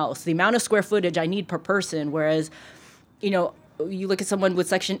in my house, the amount of square footage I need per person. Whereas, you look at someone with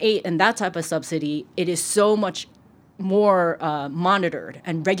Section 8 and that type of subsidy, it is so much more monitored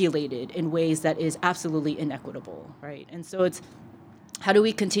and regulated in ways that is absolutely inequitable, right? And so it's, how do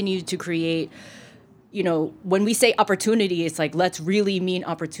we continue to create, when we say opportunity, it's like, let's really mean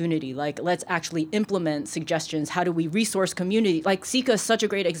opportunity. Like, let's actually implement suggestions. How do we resource community? Like, Sika is such a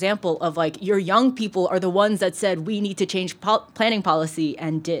great example of, like, your young people are the ones that said, we need to change planning policy,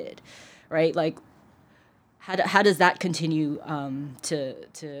 and did, right? Like, how does that continue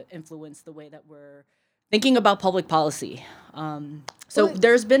to influence the way that we're thinking about public policy? So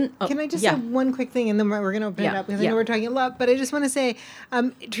there's been... Can I just say one quick thing, and then we're going to open it up, because I know we're talking a lot, but I just want to say,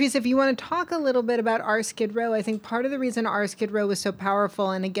 Theresa, if you want to talk a little bit about our Skid Row, I think part of the reason our Skid Row was so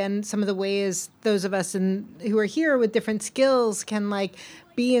powerful, and again, some of the ways those of us who are here with different skills can, like,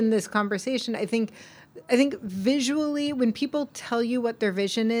 be in this conversation, I think visually, when people tell you what their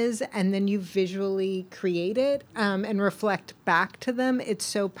vision is and then you visually create it and reflect back to them, it's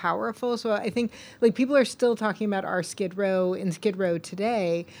so powerful. So I think, like, people are still talking about our Skid Row in Skid Row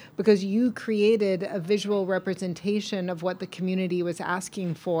today because you created a visual representation of what the community was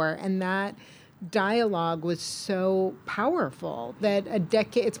asking for, and that dialogue was so powerful that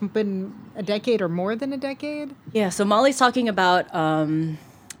it's been a decade or more than a decade. Yeah, so Molly's talking about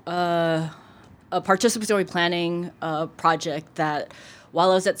a participatory planning project that, while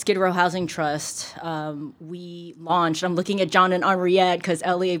I was at Skid Row Housing Trust, we launched. I'm looking at John and Henriette because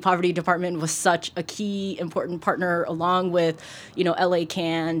LA Poverty Department was such a key, important partner, along with, LA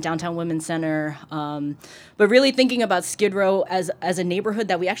CAN, Downtown Women's Center. But really thinking about Skid Row as a neighborhood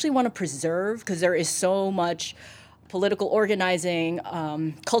that we actually want to preserve, because there is so much political organizing,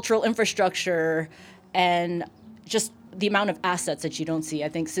 cultural infrastructure, and just the amount of assets that you don't see. I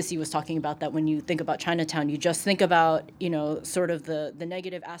think Sissy was talking about that when you think about Chinatown. You just think about, sort of the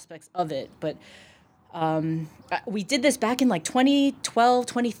negative aspects of it. But we did this back in like 2012,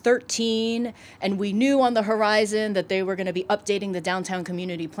 2013, and we knew on the horizon that they were going to be updating the downtown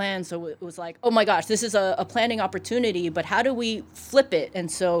community plan. So it was like, oh my gosh, this is a planning opportunity, but how do we flip it?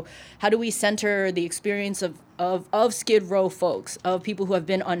 And so how do we center the experience of Skid Row folks, of people who have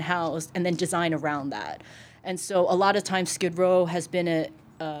been unhoused, and then design around that? And so a lot of times Skid Row has been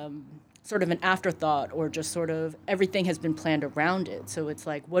a sort of an afterthought, or just sort of everything has been planned around it. So it's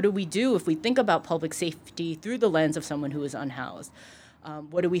like, what do we do if we think about public safety through the lens of someone who is unhoused?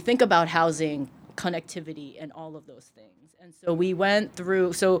 What do we think about housing, connectivity, and all of those things? And so we went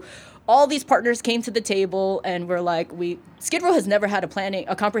through, so all these partners came to the table, and we're like, Skid Row has never had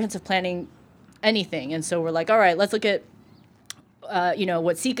a comprehensive planning anything. And so we're like, all right, let's look at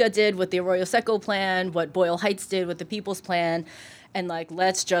what Sika did with the Arroyo Seco plan, what Boyle Heights did with the People's Plan, and like,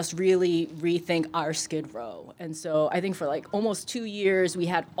 let's just really rethink our Skid Row. And so I think for like almost 2 years, we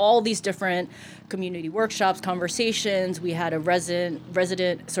had all these different community workshops, conversations. We had a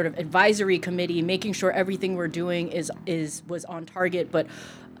resident sort of advisory committee, making sure everything we're doing was on target. But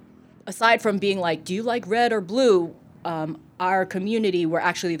aside from being like, do you like red or blue? Our community were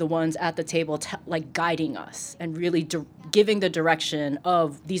actually the ones at the table, guiding us and really giving the direction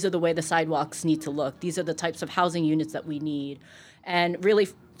of, these are the way the sidewalks need to look. These are the types of housing units that we need. And really,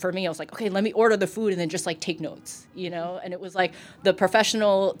 for me, I was like, okay, let me order the food and then just take notes, And it was like the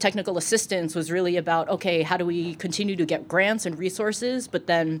professional technical assistance was really about, okay, how do we continue to get grants and resources, but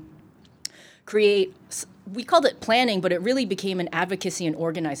then create, we called it planning, but it really became an advocacy and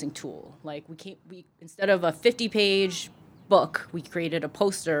organizing tool. Like we instead of a 50-page book, we created a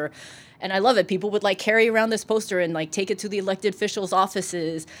poster, and I love it. People would carry around this poster and take it to the elected officials'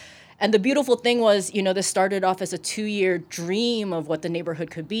 offices. And the beautiful thing was, this started off as a 2-year dream of what the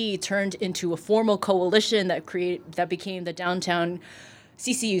neighborhood could be, turned into a formal coalition that became the Downtown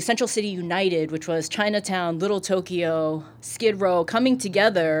CCU, Central City United, which was Chinatown, Little Tokyo, Skid Row coming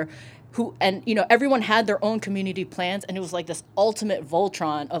together. Everyone had their own community plans, and it was this ultimate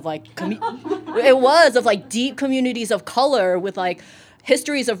Voltron of it was of deep communities of color with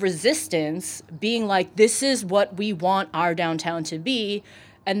histories of resistance, being this is what we want our downtown to be.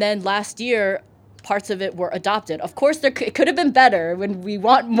 And then last year, parts of it were adopted. Of course, it could have been better when we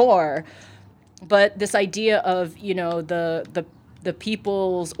want more, but this idea of the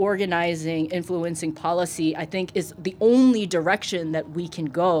people's organizing, influencing policy, I think is the only direction that we can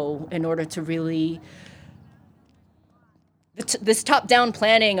go in order to really, this top-down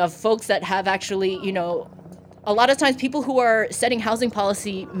planning of folks that have actually, a lot of times people who are setting housing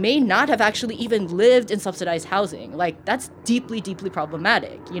policy may not have actually even lived in subsidized housing. That's deeply, deeply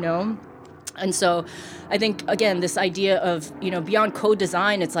problematic, And so I think, again, this idea of, beyond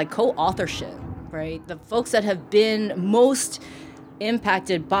co-design, it's co-authorship, right? The folks that have been most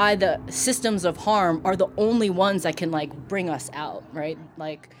impacted by the systems of harm are the only ones that can bring us out, right?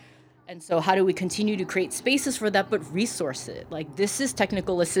 And so how do we continue to create spaces for that, but resource it? Like, this is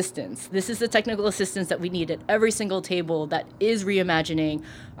technical assistance. This is the technical assistance that we need at every single table that is reimagining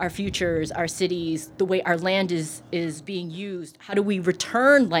our futures, our cities, the way our land is being used. How do we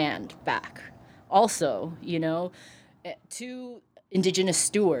return land back also, to Indigenous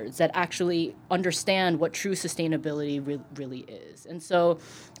stewards that actually understand what true sustainability really is? And so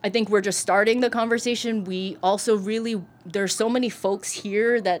I think we're just starting the conversation. We also there's so many folks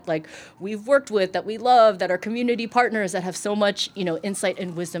here that we've worked with, that we love, that are community partners, that have so much, insight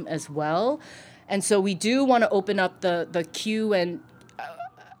and wisdom as well. And so we do want to open up the queue. And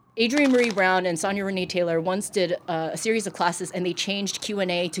Adrienne Marie Brown and Sonia Renee Taylor once did a series of classes, and they changed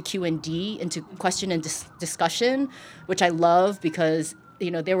Q&A to Q&D, into question and discussion, which I love, because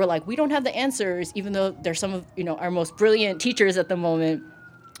they were like, we don't have the answers, even though they're some of our most brilliant teachers at the moment.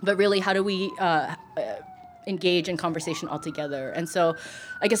 But really, how do we engage in conversation altogether? And so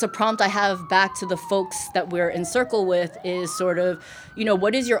I guess a prompt I have back to the folks that we're in circle with is sort of,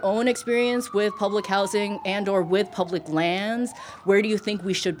 what is your own experience with public housing and or with public lands? Where do you think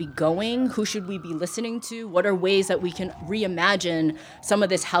we should be going? Who should we be listening to? What are ways that we can reimagine some of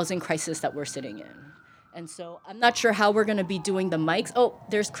this housing crisis that we're sitting in? And so I'm not sure how we're going to be doing the mics. Oh,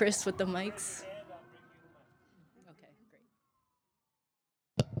 there's Chris with the mics.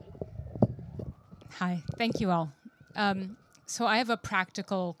 Hi, thank you all. So I have a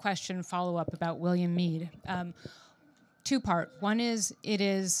practical question follow-up about William Mead. Two-part. One is, it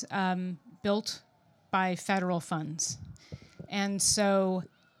is built by federal funds. And so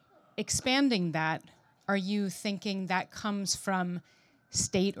expanding that, are you thinking that comes from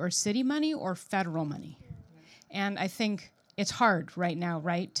state or city money or federal money? And I think it's hard right now,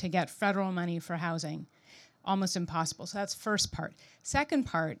 right, to get federal money for housing. Almost impossible. So that's first part. Second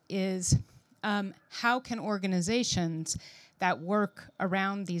part is, how can organizations that work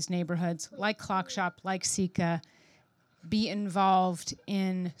around these neighborhoods, like Clock Shop, like Sika, be involved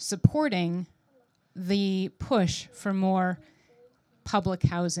in supporting the push for more public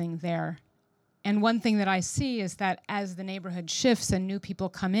housing there? And one thing that I see is that as the neighborhood shifts and new people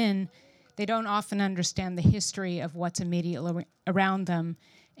come in, they don't often understand the history of what's immediately around them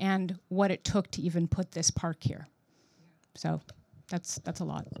and what it took to even put this park here. So that's a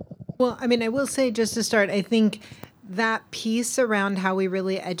lot. Well, I mean, I will say, just to start, I think that piece around how we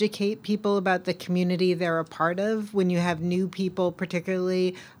really educate people about the community they're a part of, when you have new people,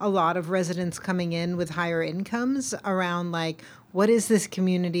 particularly a lot of residents coming in with higher incomes, around what is this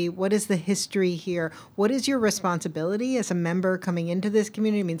community? What is the history here? What is your responsibility as a member coming into this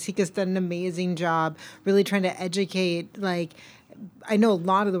community? I mean, Sika's done an amazing job really trying to educate, I know a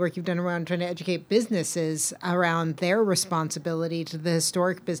lot of the work you've done around trying to educate businesses around their responsibility to the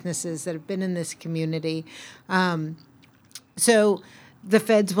historic businesses that have been in this community. So the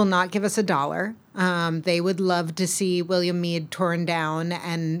feds will not give us $1. They would love to see William Mead torn down,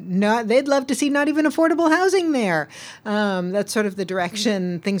 and they'd love to see not even affordable housing there. That's sort of the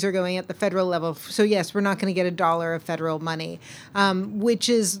direction things are going at the federal level. So yes, we're not going to get $1 of federal money,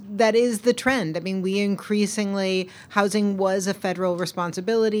 that is the trend. I mean, we increasingly, housing was a federal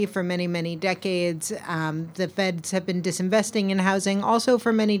responsibility for many, many decades. The feds have been disinvesting in housing also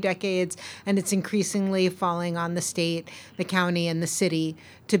for many decades, and it's increasingly falling on the state, the county, and the city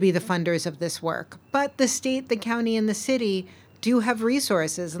to be the funders of this work. But the state, the county, and the city do have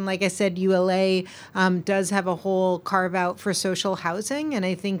resources. And like I said, ULA does have a whole carve out for social housing. And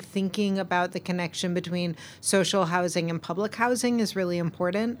I think thinking about the connection between social housing and public housing is really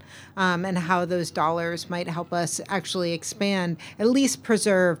important, and how those dollars might help us actually expand, at least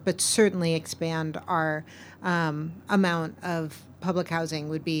preserve, but certainly expand our amount of public housing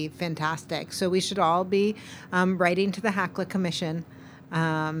would be fantastic. So we should all be writing to the HACLA Commission,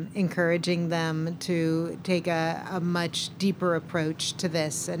 encouraging them to take a much deeper approach to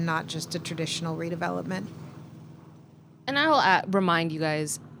this and not just a traditional redevelopment. And I'll remind you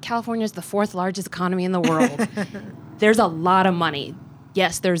guys, California is the 4th largest economy in the world. There's a lot of money.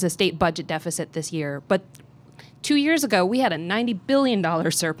 Yes, there's a state budget deficit this year, but 2 years ago, we had a $90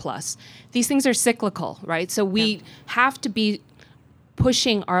 billion surplus. These things are cyclical, right? So we have to be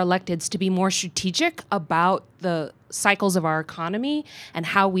pushing our electeds to be more strategic about the cycles of our economy and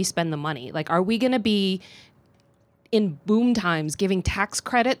how we spend the money. Are we going to be, in boom times, giving tax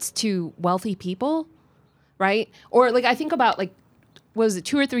credits to wealthy people, right? Or I think about was it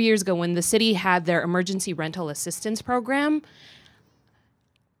 2 or 3 years ago when the city had their emergency rental assistance program?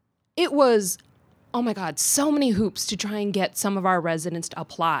 It was, oh my God, so many hoops to try and get some of our residents to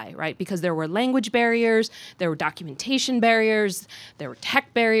apply, right? Because there were language barriers, there were documentation barriers, there were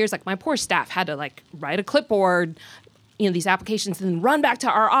tech barriers. My poor staff had to write a clipboard, these applications and then run back to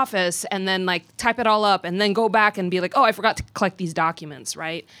our office and then like type it all up and then go back and be like, oh, I forgot to collect these documents,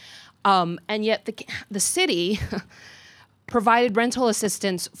 right? And yet the city provided rental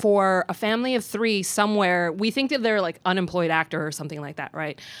assistance for a family of 3 somewhere. We think that they're like unemployed actor or something like that,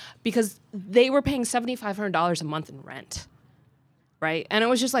 right? Because they were paying $7,500 a month in rent, right? And it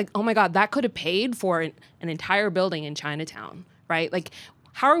was just like, oh my God, that could have paid for an entire building in Chinatown, right? Like,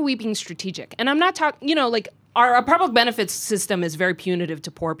 how are we being strategic? And I'm not talking, like our public benefits system is very punitive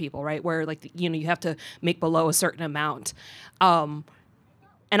to poor people, right? Where like, you have to make below a certain amount.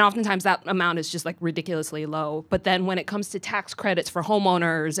 And oftentimes that amount is just like ridiculously low. But then when it comes to tax credits for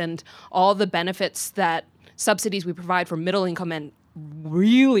homeowners and all the benefits that subsidies we provide for middle income and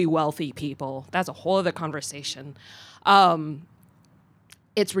really wealthy people, that's a whole other conversation.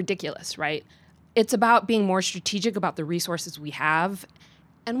 It's ridiculous, right? It's about being more strategic about the resources we have.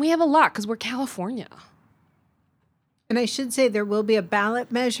 And we have a lot because we're California. And I should say there will be a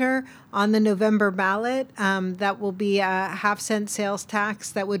ballot measure on the November ballot that will be a half-cent sales tax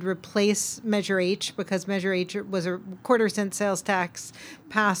that would replace Measure H, because Measure H was a quarter-cent sales tax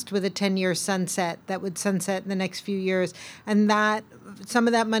passed with a 10-year sunset that would sunset in the next few years. And that some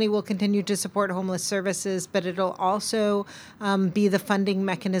of that money will continue to support homeless services, but it'll also be the funding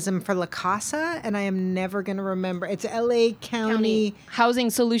mechanism for La Casa. And I am never going to remember. It's LA County Housing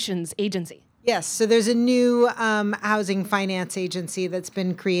Solutions Agency. Yes, so there's a new housing finance agency that's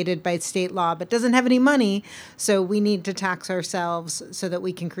been created by state law, but doesn't have any money. So we need to tax ourselves so that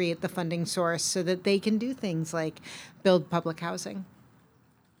we can create the funding source so that they can do things like build public housing.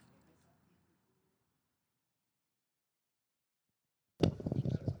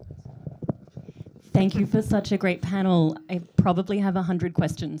 Thank you for such a great panel. I probably have 100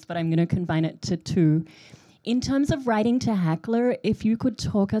 questions, but I'm going to confine it to 2. In terms of writing to Hackler, if you could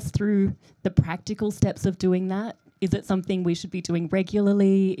talk us through the practical steps of doing that. Is it something we should be doing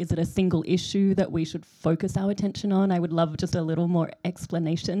regularly? Is it a single issue that we should focus our attention on? I would love just a little more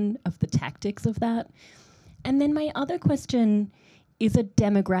explanation of the tactics of that. And then my other question is a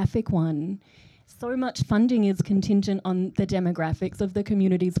demographic one. So much funding is contingent on the demographics of the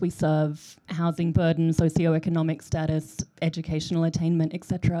communities we serve, housing burden, socioeconomic status, educational attainment,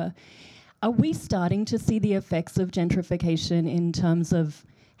 etc. Are we starting to see the effects of gentrification in terms of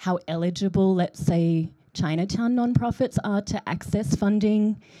how eligible, let's say, Chinatown nonprofits are to access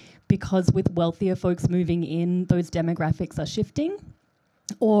funding? Because with wealthier folks moving in, those demographics are shifting?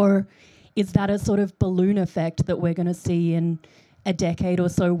 Or is that a sort of balloon effect that we're going to see in a decade or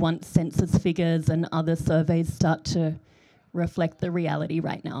so once census figures and other surveys start to reflect the reality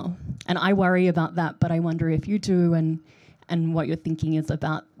right now? And I worry about that, but I wonder if you do and what your thinking is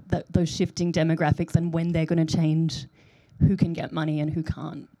about those shifting demographics and when they're going to change who can get money and who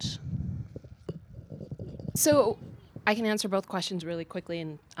can't. So I can answer both questions really quickly,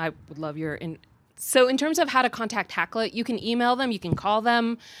 and I would love your... So in terms of how to contact HACLA, you can email them, you can call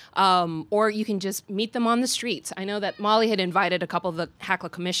them, or you can just meet them on the streets. I know that Molly had invited a couple of the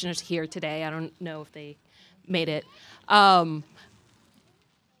HACLA commissioners here today. I don't know if they made it.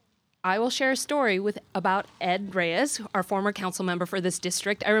 I will share a story about Ed Reyes, our former council member for this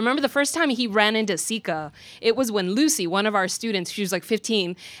district. I remember the first time he ran into Sika, it was when Lucy, one of our students, she was like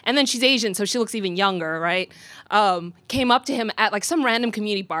 15, and then she's Asian, so she looks even younger, right? Came up to him at like some random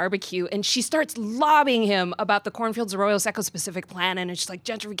community barbecue, and she starts lobbying him about the Cornfields Arroyos Eco-Specific Plan, and it's like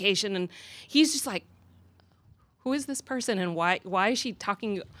gentrification, and he's just like, who is this person, and why is she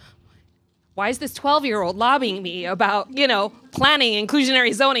talking... Why is this 12-year-old lobbying me about, planning,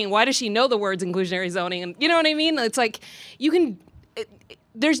 inclusionary zoning? Why does she know the words inclusionary zoning? And you know what I mean? It's like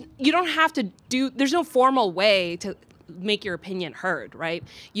there's no formal way to make your opinion heard, right?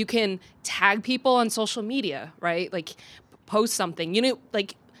 You can tag people on social media, right? Like post something.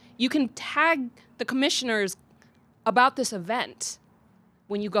 You can tag the commissioners about this event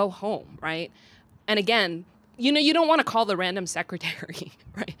when you go home, right? And again, you don't want to call the random secretary,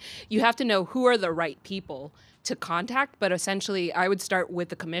 right? You have to know who are the right people to contact, but essentially I would start with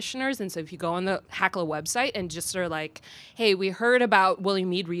the commissioners. And so if you go on the HACLA website and just are like, hey, we heard about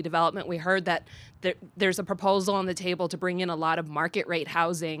William Mead redevelopment. We heard that there's a proposal on the table to bring in a lot of market rate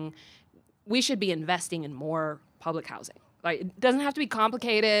housing. We should be investing in more public housing. Like, it doesn't have to be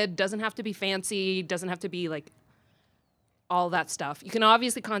complicated, doesn't have to be fancy, doesn't have to be like all that stuff. You can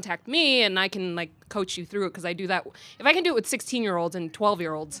obviously contact me and I can like coach you through it because I do that. If I can do it with 16-year-olds and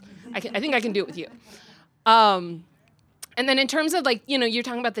 12-year-olds, I think I can do it with you. And then in terms of like, you're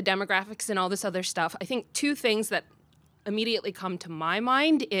talking about the demographics and all this other stuff, I think 2 things that immediately come to my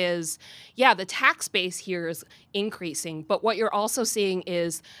mind is, the tax base here is increasing, but what you're also seeing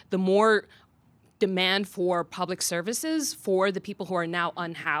is the more demand for public services for the people who are now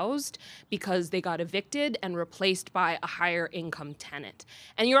unhoused because they got evicted and replaced by a higher income tenant.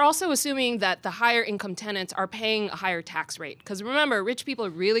 And you're also assuming that the higher income tenants are paying a higher tax rate. Because remember, rich people are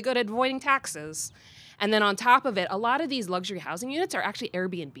really good at avoiding taxes. And then on top of it, a lot of these luxury housing units are actually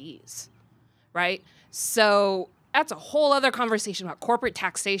Airbnbs, right? So that's a whole other conversation about corporate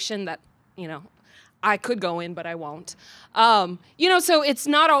taxation that, I could go in, but I won't. So it's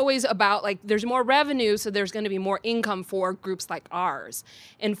not always about there's more revenue, so there's going to be more income for groups like ours.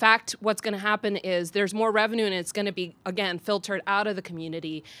 In fact, what's going to happen is there's more revenue and it's going to be, again, filtered out of the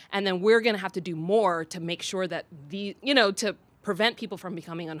community. And then we're going to have to do more to make sure that to prevent people from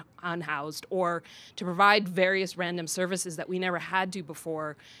becoming unhoused or to provide various random services that we never had to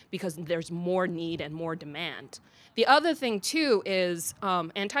before because there's more need and more demand. The other thing, too, is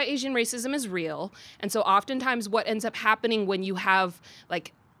anti-Asian racism is real. And so oftentimes what ends up happening when you have, an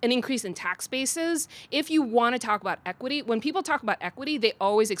increase in tax bases, if you want to talk about equity, when people talk about equity, they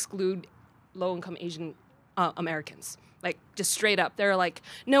always exclude low-income Asian Americans. Just straight up. They're like,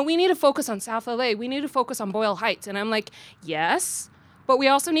 no, we need to focus on South LA. We need to focus on Boyle Heights. And I'm like, yes, but we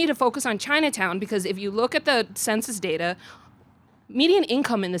also need to focus on Chinatown because if you look at the census data, median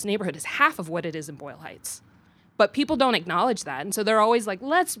income in this neighborhood is half of what it is in Boyle Heights. But people don't acknowledge that. And so they're always like,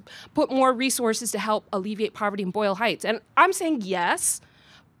 let's put more resources to help alleviate poverty in Boyle Heights. And I'm saying yes,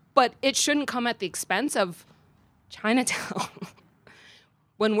 but it shouldn't come at the expense of Chinatown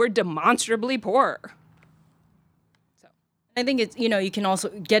when we're demonstrably poor. I think it's, you can also,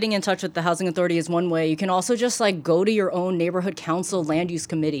 getting in touch with the Housing Authority is one way. You can also just go to your own neighborhood council land use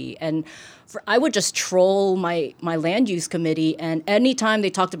committee. And I would just troll my land use committee. And anytime they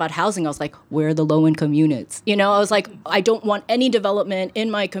talked about housing, I was like, where are the low income units? I was like, I don't want any development in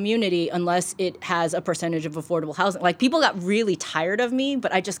my community unless it has a percentage of affordable housing. People got really tired of me,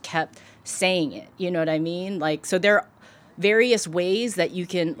 but I just kept saying it. You know what I mean? So there various ways that you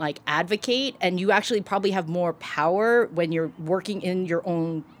can advocate, and you actually probably have more power when you're working in your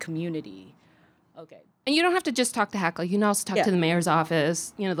own community. Okay. And you don't have to just talk to Heckler. You can also talk to the mayor's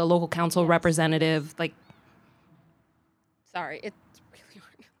office, the local council representative. Sorry, it's really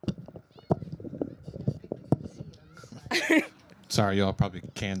hard. Sorry, y'all probably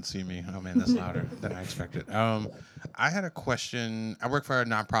can't see me. Oh man, that's louder than I expected. I had a question. I work for a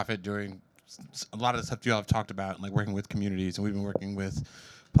nonprofit doing a lot of the stuff you all have talked about, working with communities, and we've been working with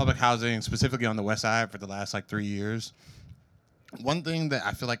public housing, specifically on the West Side, for the last 3 years. One thing that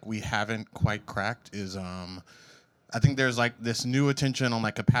I feel like we haven't quite cracked is, I think there's this new attention on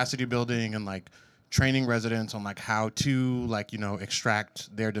capacity building and training residents on how to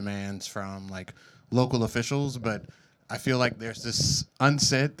extract their demands from local officials, but I feel like there's this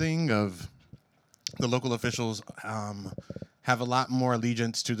unsaid thing of the local officials have a lot more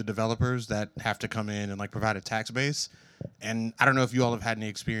allegiance to the developers that have to come in and provide a tax base. And I don't know if you all have had any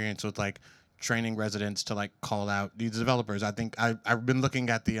experience with training residents to call out these developers. I think I've been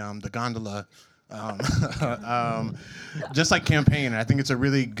looking at the gondola just campaign, and I think it's a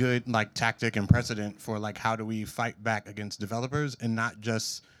really good tactic and precedent for how do we fight back against developers and not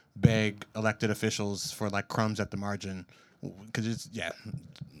just beg elected officials for crumbs at the margin, because it's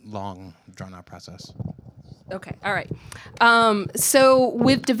long drawn out process. Okay, all right. So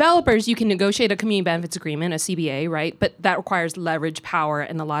with developers, you can negotiate a community benefits agreement, a CBA, right? But that requires leverage, power,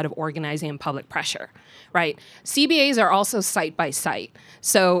 and a lot of organizing and public pressure, right? CBAs are also site by site.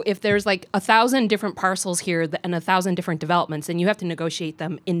 So if there's 1,000 different parcels here and 1,000 different developments, then you have to negotiate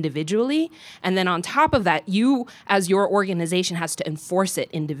them individually. And then on top of that, you, as your organization, has to enforce it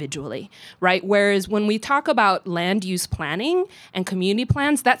individually, right? Whereas when we talk about land use planning and community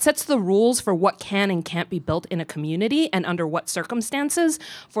plans, that sets the rules for what can and can't be built in a community and under what circumstances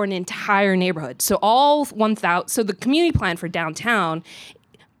for an entire neighborhood. So so the community plan for downtown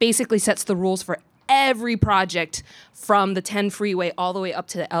basically sets the rules for every project from the 10 freeway all the way up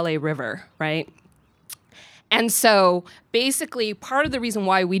to the LA River, right? And so basically part of the reason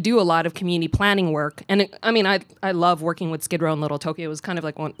why we do a lot of community planning work, and I love working with Skid Row and Little Tokyo. It was kind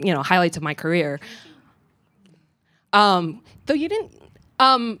of one, highlights of my career. Though you didn't,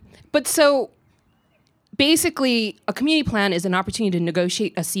 but so basically, a community plan is an opportunity to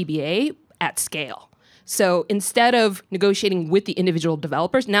negotiate a CBA at scale. So instead of negotiating with the individual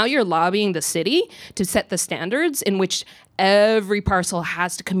developers, now you're lobbying the city to set the standards in which every parcel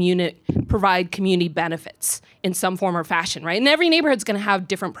has to provide community benefits in some form or fashion, right? And every neighborhood's going to have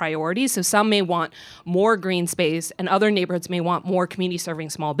different priorities. So some may want more green space, and other neighborhoods may want more community serving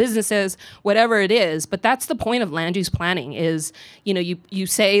small businesses, whatever it is. But that's the point of land use planning is, you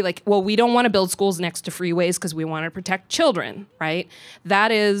say well, we don't want to build schools next to freeways because we want to protect children, right?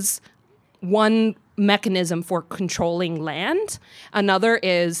 That is one mechanism for controlling land. Another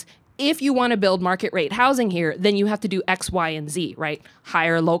is, if you want to build market rate housing here, then you have to do X, Y, and Z, right?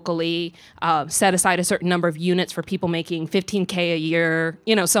 Hire locally, set aside a certain number of units for people making $15K a year,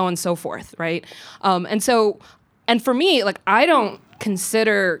 so on and so forth, right? And for me, like, I don't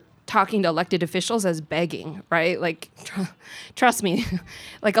consider talking to elected officials as begging, right? Like, trust me,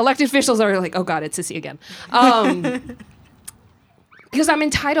 like, elected officials are like, oh God, it's Sissy again. Because I'm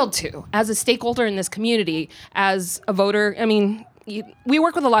entitled to, as a stakeholder in this community, as a voter. I mean, we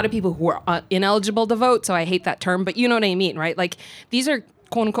work with a lot of people who are ineligible to vote, so I hate that term, but you know what I mean, right? Like, these are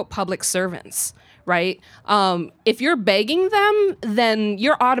quote unquote public servants, right? If you're begging them, then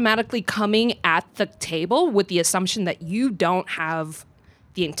you're automatically coming at the table with the assumption that you don't have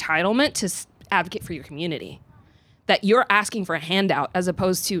the entitlement to advocate for your community, that you're asking for a handout, as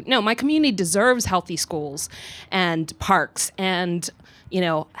opposed to, no, my community deserves healthy schools and parks and,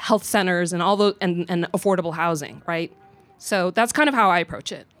 health centers and all those and affordable housing, right? So that's kind of how I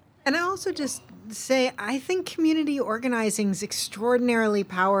approach it. And I also just say, I think community organizing is extraordinarily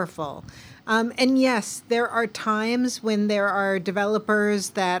powerful. And yes, there are times when there are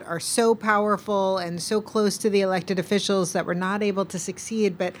developers that are so powerful and so close to the elected officials that we're not able to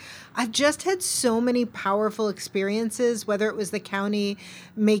succeed. But I've just had so many powerful experiences, whether it was the county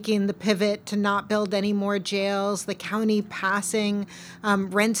making the pivot to not build any more jails, the county passing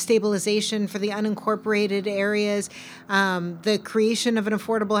rent stabilization for the unincorporated areas, the creation of an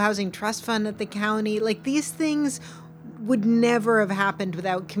affordable housing trust fund at the county. Like, these things would never have happened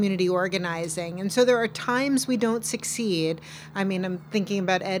without community organizing. And so there are times we don't succeed. I mean, I'm thinking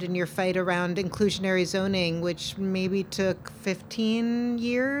about, Ed, and your fight around inclusionary zoning, which maybe took 15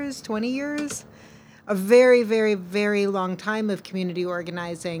 years, 20 years. A very, very, very long time of community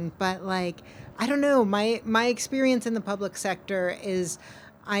organizing. But, like, I don't know, my experience in the public sector is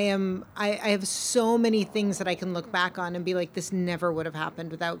I have so many things that I can look back on and be like, this never would have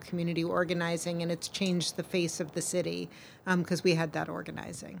happened without community organizing, and it's changed the face of the city because we had that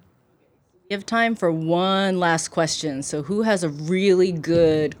organizing. We have time for one last question. So who has a really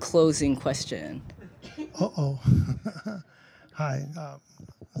good closing question? Hi,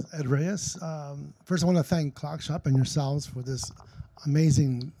 Ed Reyes. First, I want to thank Clockshop and yourselves for this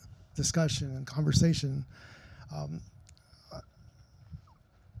amazing discussion and conversation.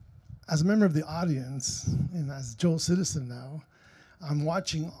 As a member of the audience, and as Joel citizen now, I'm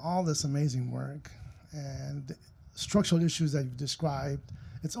watching all this amazing work, and the structural issues that you've described,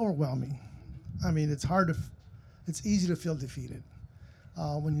 it's overwhelming. I mean, it's easy to feel defeated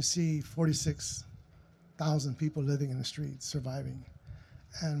when you see 46,000 people living in the streets, surviving,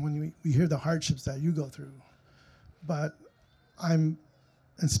 and when we hear the hardships that you go through. But I'm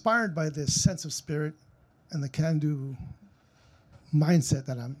inspired by this sense of spirit and the can-do mindset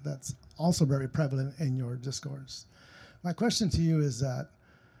that's also very prevalent in your discourse. My question to you is that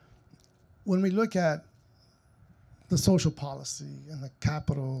when we look at the social policy and the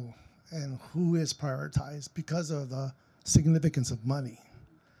capital and who is prioritized because of the significance of money,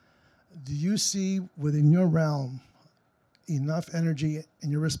 do you see within your realm enough energy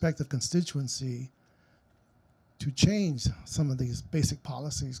in your respective constituency to change some of these basic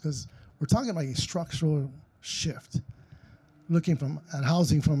policies? Because we're talking about a structural shift, looking at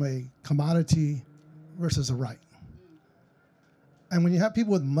housing from a commodity versus a right. And when you have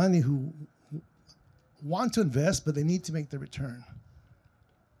people with money who want to invest, but they need to make the return,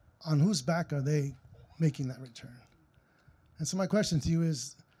 on whose back are they making that return? And so my question to you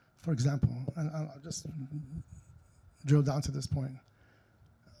is, for example, and I'll just drill down to this point.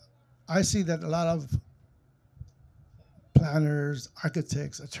 I see that a lot of planners,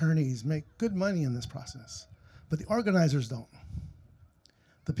 architects, attorneys make good money in this process, but the organizers don't.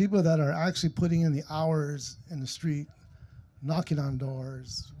 The people that are actually putting in the hours in the street, knocking on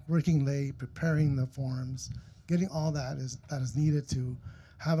doors, working late, preparing the forms, getting all that is needed to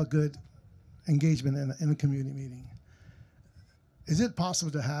have a good engagement in a community meeting. Is it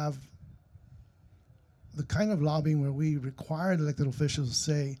possible to have the kind of lobbying where we require the elected officials to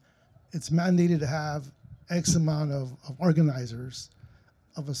say it's mandated to have X amount of organizers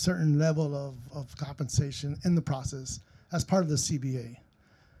of a certain level of compensation in the process as part of the CBA?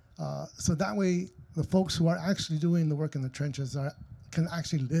 So that way, the folks who are actually doing the work in the trenches can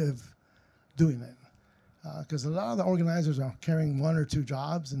actually live doing it. Because a lot of the organizers are carrying one or two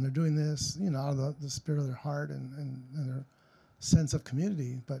jobs, and they're doing this, out of the spirit of their heart and their sense of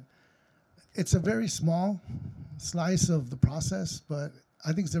community. But it's a very small slice of the process, but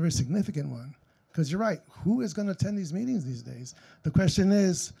I think it's a very significant one. Because you're right, who is going to attend these meetings these days? The question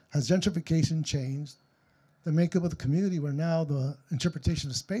is, has gentrification changed the makeup of the community, where now the interpretation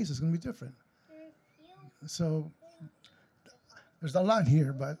of space is going to be different. So there's a lot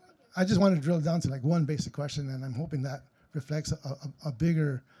here, but I just want to drill down to like one basic question, and I'm hoping that reflects a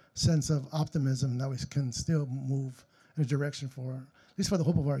bigger sense of optimism that we can still move in a direction for, at least for the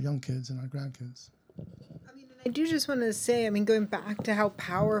hope of our young kids and our grandkids. I do just want to say, going back to how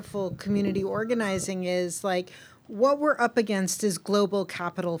powerful community organizing is, like, what we're up against is global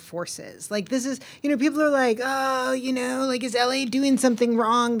capital forces. Like, this is, people are like, oh, like, is LA doing something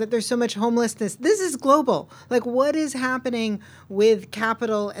wrong that there's so much homelessness? This is global. Like, what is happening with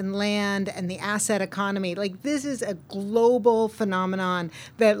capital and land and the asset economy? Like, this is a global phenomenon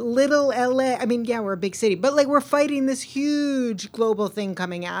that little LA, we're a big city, but like, we're fighting this huge global thing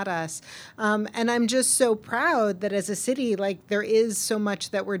coming at us. And I'm just so proud that as a city, like, there is so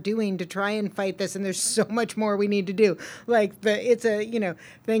much that we're doing to try and fight this. And there's so much more we need to do. Like,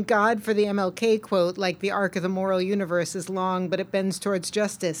 thank God for the MLK quote, like, the arc of the moral universe is long, but it bends towards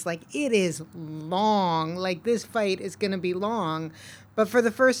justice. Like, it is long. Like, this fight is going to be long. But for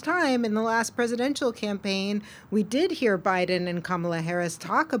the first time in the last presidential campaign, we did hear Biden and Kamala Harris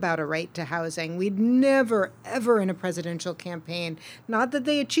talk about a right to housing. We'd never, ever in a presidential campaign, not that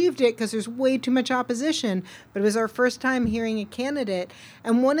they achieved it because there's way too much opposition, but it was our first time hearing a candidate.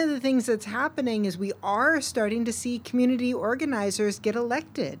 And one of the things that's happening is we are starting to see community organizers get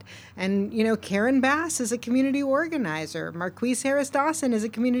elected. And, Karen Bass is a community organizer. Marquise Harris Dawson is a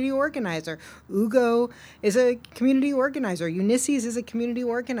community organizer. Ugo is a community organizer. Ulysses is a community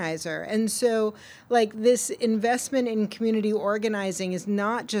organizer. And so, like, this investment in community organizing is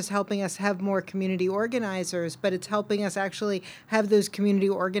not just helping us have more community organizers, but it's helping us actually have those community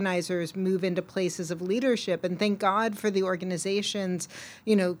organizers move into places of leadership. And thank God for the organizations,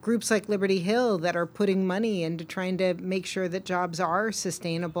 groups like Liberty Hill that are putting money into trying to make sure that jobs are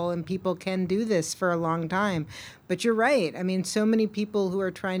sustainable and people can do this for a long time. But you're right. So many people who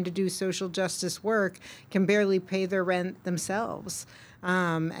are trying to do social justice work can barely pay their rent themselves.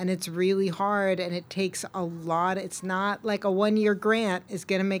 And it's really hard, and it takes a lot. It's not like a one-year grant is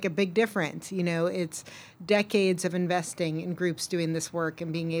going to make a big difference. It's decades of investing in groups doing this work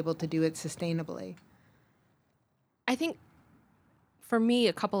and being able to do it sustainably. I think for me,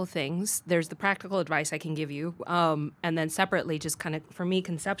 a couple of things. There's the practical advice I can give you. And then separately, just kind of for me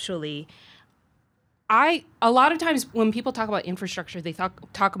conceptually, a lot of times when people talk about infrastructure, they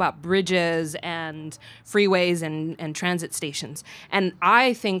talk about bridges and freeways and transit stations. And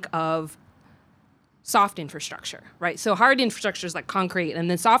I think of soft infrastructure, right? So hard infrastructure is like concrete, and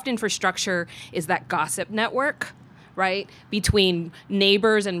then soft infrastructure is that gossip network, right, between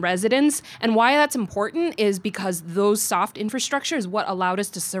neighbors and residents. And why that's important is because those soft infrastructure is what allowed us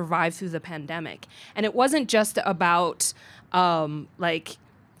to survive through the pandemic. And it wasn't just about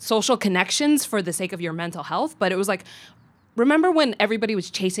social connections for the sake of your mental health, but it was like, remember when everybody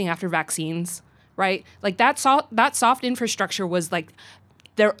was chasing after vaccines, right? Like that soft infrastructure was like,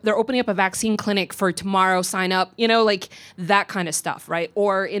 they're opening up a vaccine clinic for tomorrow, sign up, like that kind of stuff, right?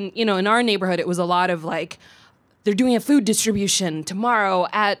 Or in our neighborhood, it was a lot of like, they're doing a food distribution tomorrow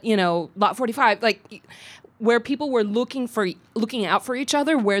at, lot 45, like where people were looking out for each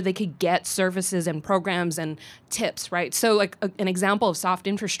other, where they could get services and programs and tips, right? So like an example of soft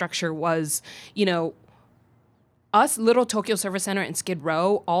infrastructure was, us, Little Tokyo Service Center and Skid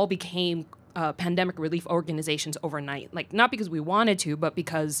Row all became pandemic relief organizations overnight. Like not because we wanted to, but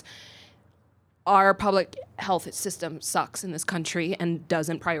because our public health system sucks in this country and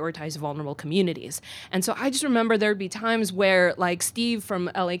doesn't prioritize vulnerable communities. And so I just remember there'd be times where like Steve from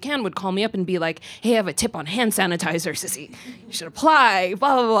LA Can would call me up and be like, hey, I have a tip on hand sanitizer, Sissy. You should apply,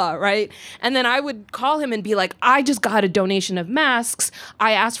 blah, blah, blah, right? And then I would call him and be like, I just got a donation of masks.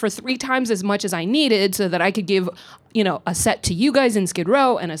 I asked for 3 times as much as I needed so that I could give a set to you guys in Skid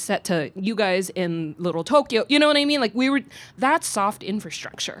Row and a set to you guys in Little Tokyo. You know what I mean? Like that's soft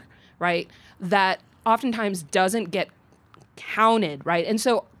infrastructure, right? That oftentimes doesn't get counted, right? And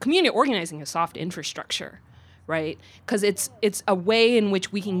so community organizing is soft infrastructure, right? Because it's a way in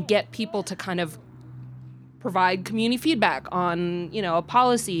which we can get people to kind of provide community feedback on, a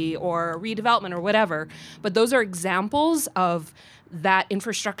policy or a redevelopment or whatever. But those are examples of that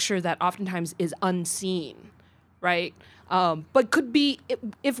infrastructure that oftentimes is unseen, right? But could be,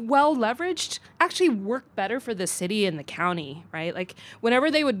 if well leveraged, actually work better for the city and the county, right? Like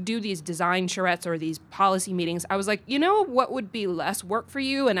whenever they would do these design charrettes or these policy meetings, I was like, what would be less work for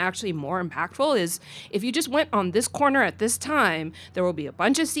you and actually more impactful is if you just went on this corner at this time, there will be a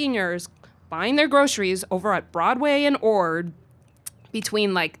bunch of seniors buying their groceries over at Broadway and Ord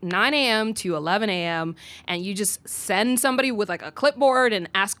between like 9 a.m. to 11 a.m. and you just send somebody with like a clipboard and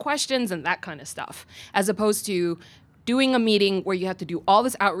ask questions and that kind of stuff, as opposed to doing a meeting where you have to do all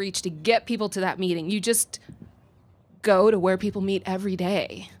this outreach to get people to that meeting. You just go to where people meet every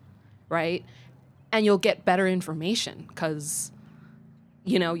day, right? And you'll get better information because,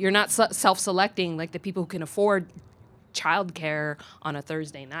 you know, you're not self-selecting like the people who can afford childcare on a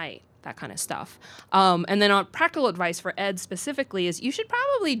Thursday night, that kind of stuff. And then on practical advice for Ed specifically is you should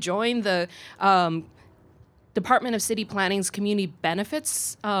probably join the Department of City Planning's community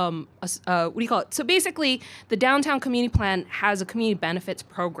benefits, what do you call it? So basically, the Downtown Community Plan has a community benefits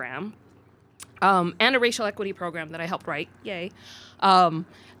program and a racial equity program that I helped write, yay.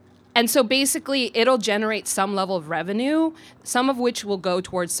 And so basically, it'll generate some level of revenue, some of which will go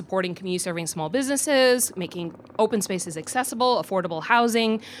towards supporting community-serving small businesses, making open spaces accessible, affordable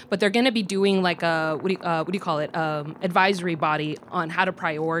housing. But they're going to be doing like a, what do you call it, advisory body on how to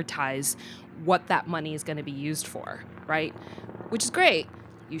prioritize what that money is going to be used for, right? Which is great.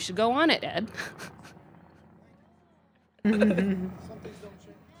 You should go on it, Ed. So I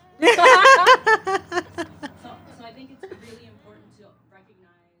think it's really important to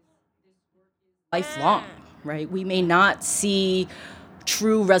recognize this work is lifelong, right? We may not see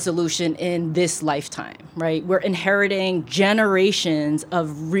true resolution in this lifetime, right? We're inheriting generations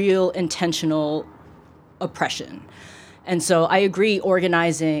of real intentional oppression. And so I agree,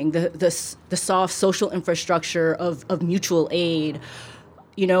 organizing the soft social infrastructure of mutual aid,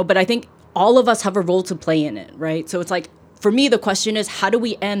 you know, but I think all of us have a role to play in it, right? So it's like, for me, the question is, how do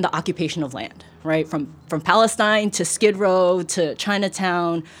we end the occupation of land, right? From Palestine to Skid Row to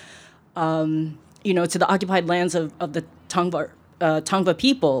Chinatown, you know, to the occupied lands of the Tongva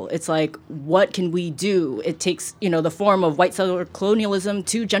people. It's like, what can we do? It takes, you know, the form of white settler colonialism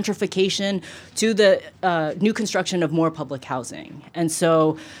to gentrification to the new construction of more public housing. And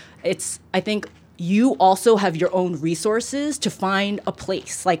so I think you also have your own resources to find a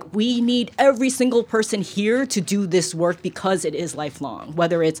place. Like, we need every single person here to do this work because it is lifelong,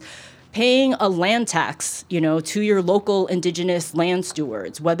 whether it's paying a land tax, you know, to your local indigenous land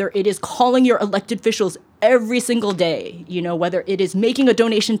stewards, whether it is calling your elected officials every single day, you know, whether it is making a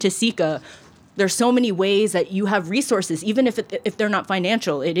donation to Sika. There's so many ways that you have resources, even if they're not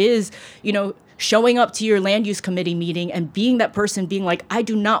financial. It is, you know, showing up to your land use committee meeting and being that person, being like, I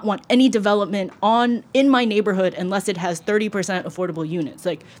do not want any development in my neighborhood unless it has 30% affordable units.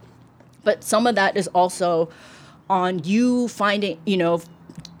 Like, but some of that is also on you finding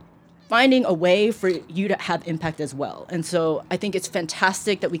a way for you to have impact as well. And so I think it's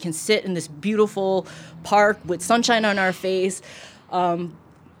fantastic that we can sit in this beautiful park with sunshine on our face.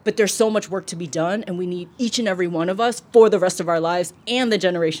 But there's so much work to be done, and we need each and every one of us for the rest of our lives and the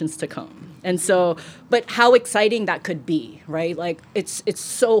generations to come. And so, but how exciting that could be, right? Like, it's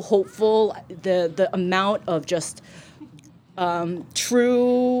so hopeful. The amount of just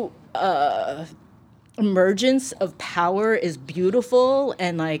true emergence of power is beautiful,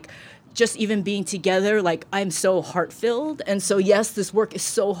 and like, just even being together, like, I'm so heart-filled. And so, yes, this work is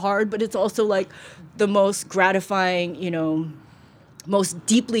so hard, but it's also like the most gratifying, you know, most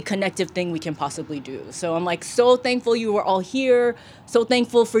deeply connective thing we can possibly do. So I'm like so thankful you were all here, so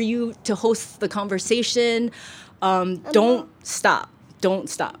thankful for you to host the conversation. Don't stop.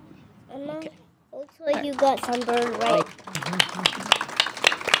 Emma, Okay. looks like you got sunburned, right?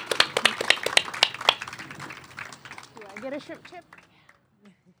 Do I get a shrimp chip?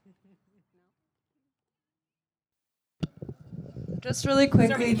 Just really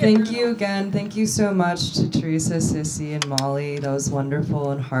quickly, thank you again. Thank you so much to Theresa, Sissy, and Molly. That was wonderful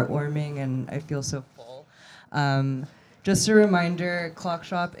and heartwarming, and I feel so full. Just a reminder, Clock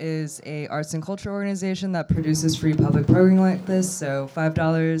Shop is a arts and culture organization that produces free public programming like this, so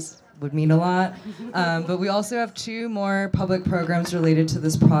 $5 would mean a lot. But we also have 2 more public programs related to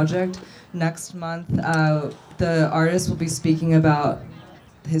this project. Next month, the artist will be speaking about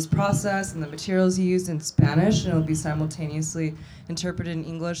his process and the materials he used in Spanish, and it'll be simultaneously interpreted in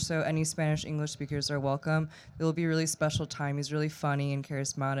English, so any Spanish-English speakers are welcome. It'll be a really special time. He's really funny and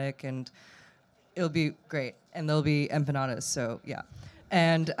charismatic, and it'll be great. And there'll be empanadas, so yeah.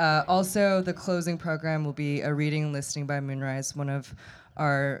 And also, the closing program will be a reading and listening by Moonrise, one of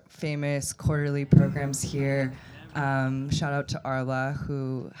our famous quarterly programs here. Shout out to Arla,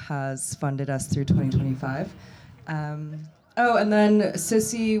 who has funded us through 2025. Oh, and then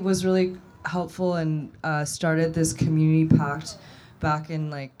Sissy was really helpful and started this community pact back in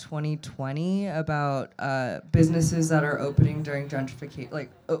like 2020 about businesses that are opening during gentrification,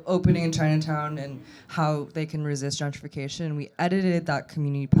 like opening in Chinatown and how they can resist gentrification. And we edited that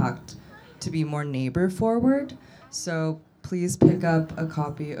community pact to be more neighbor forward. So please pick up a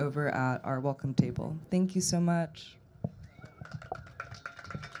copy over at our welcome table. Thank you so much.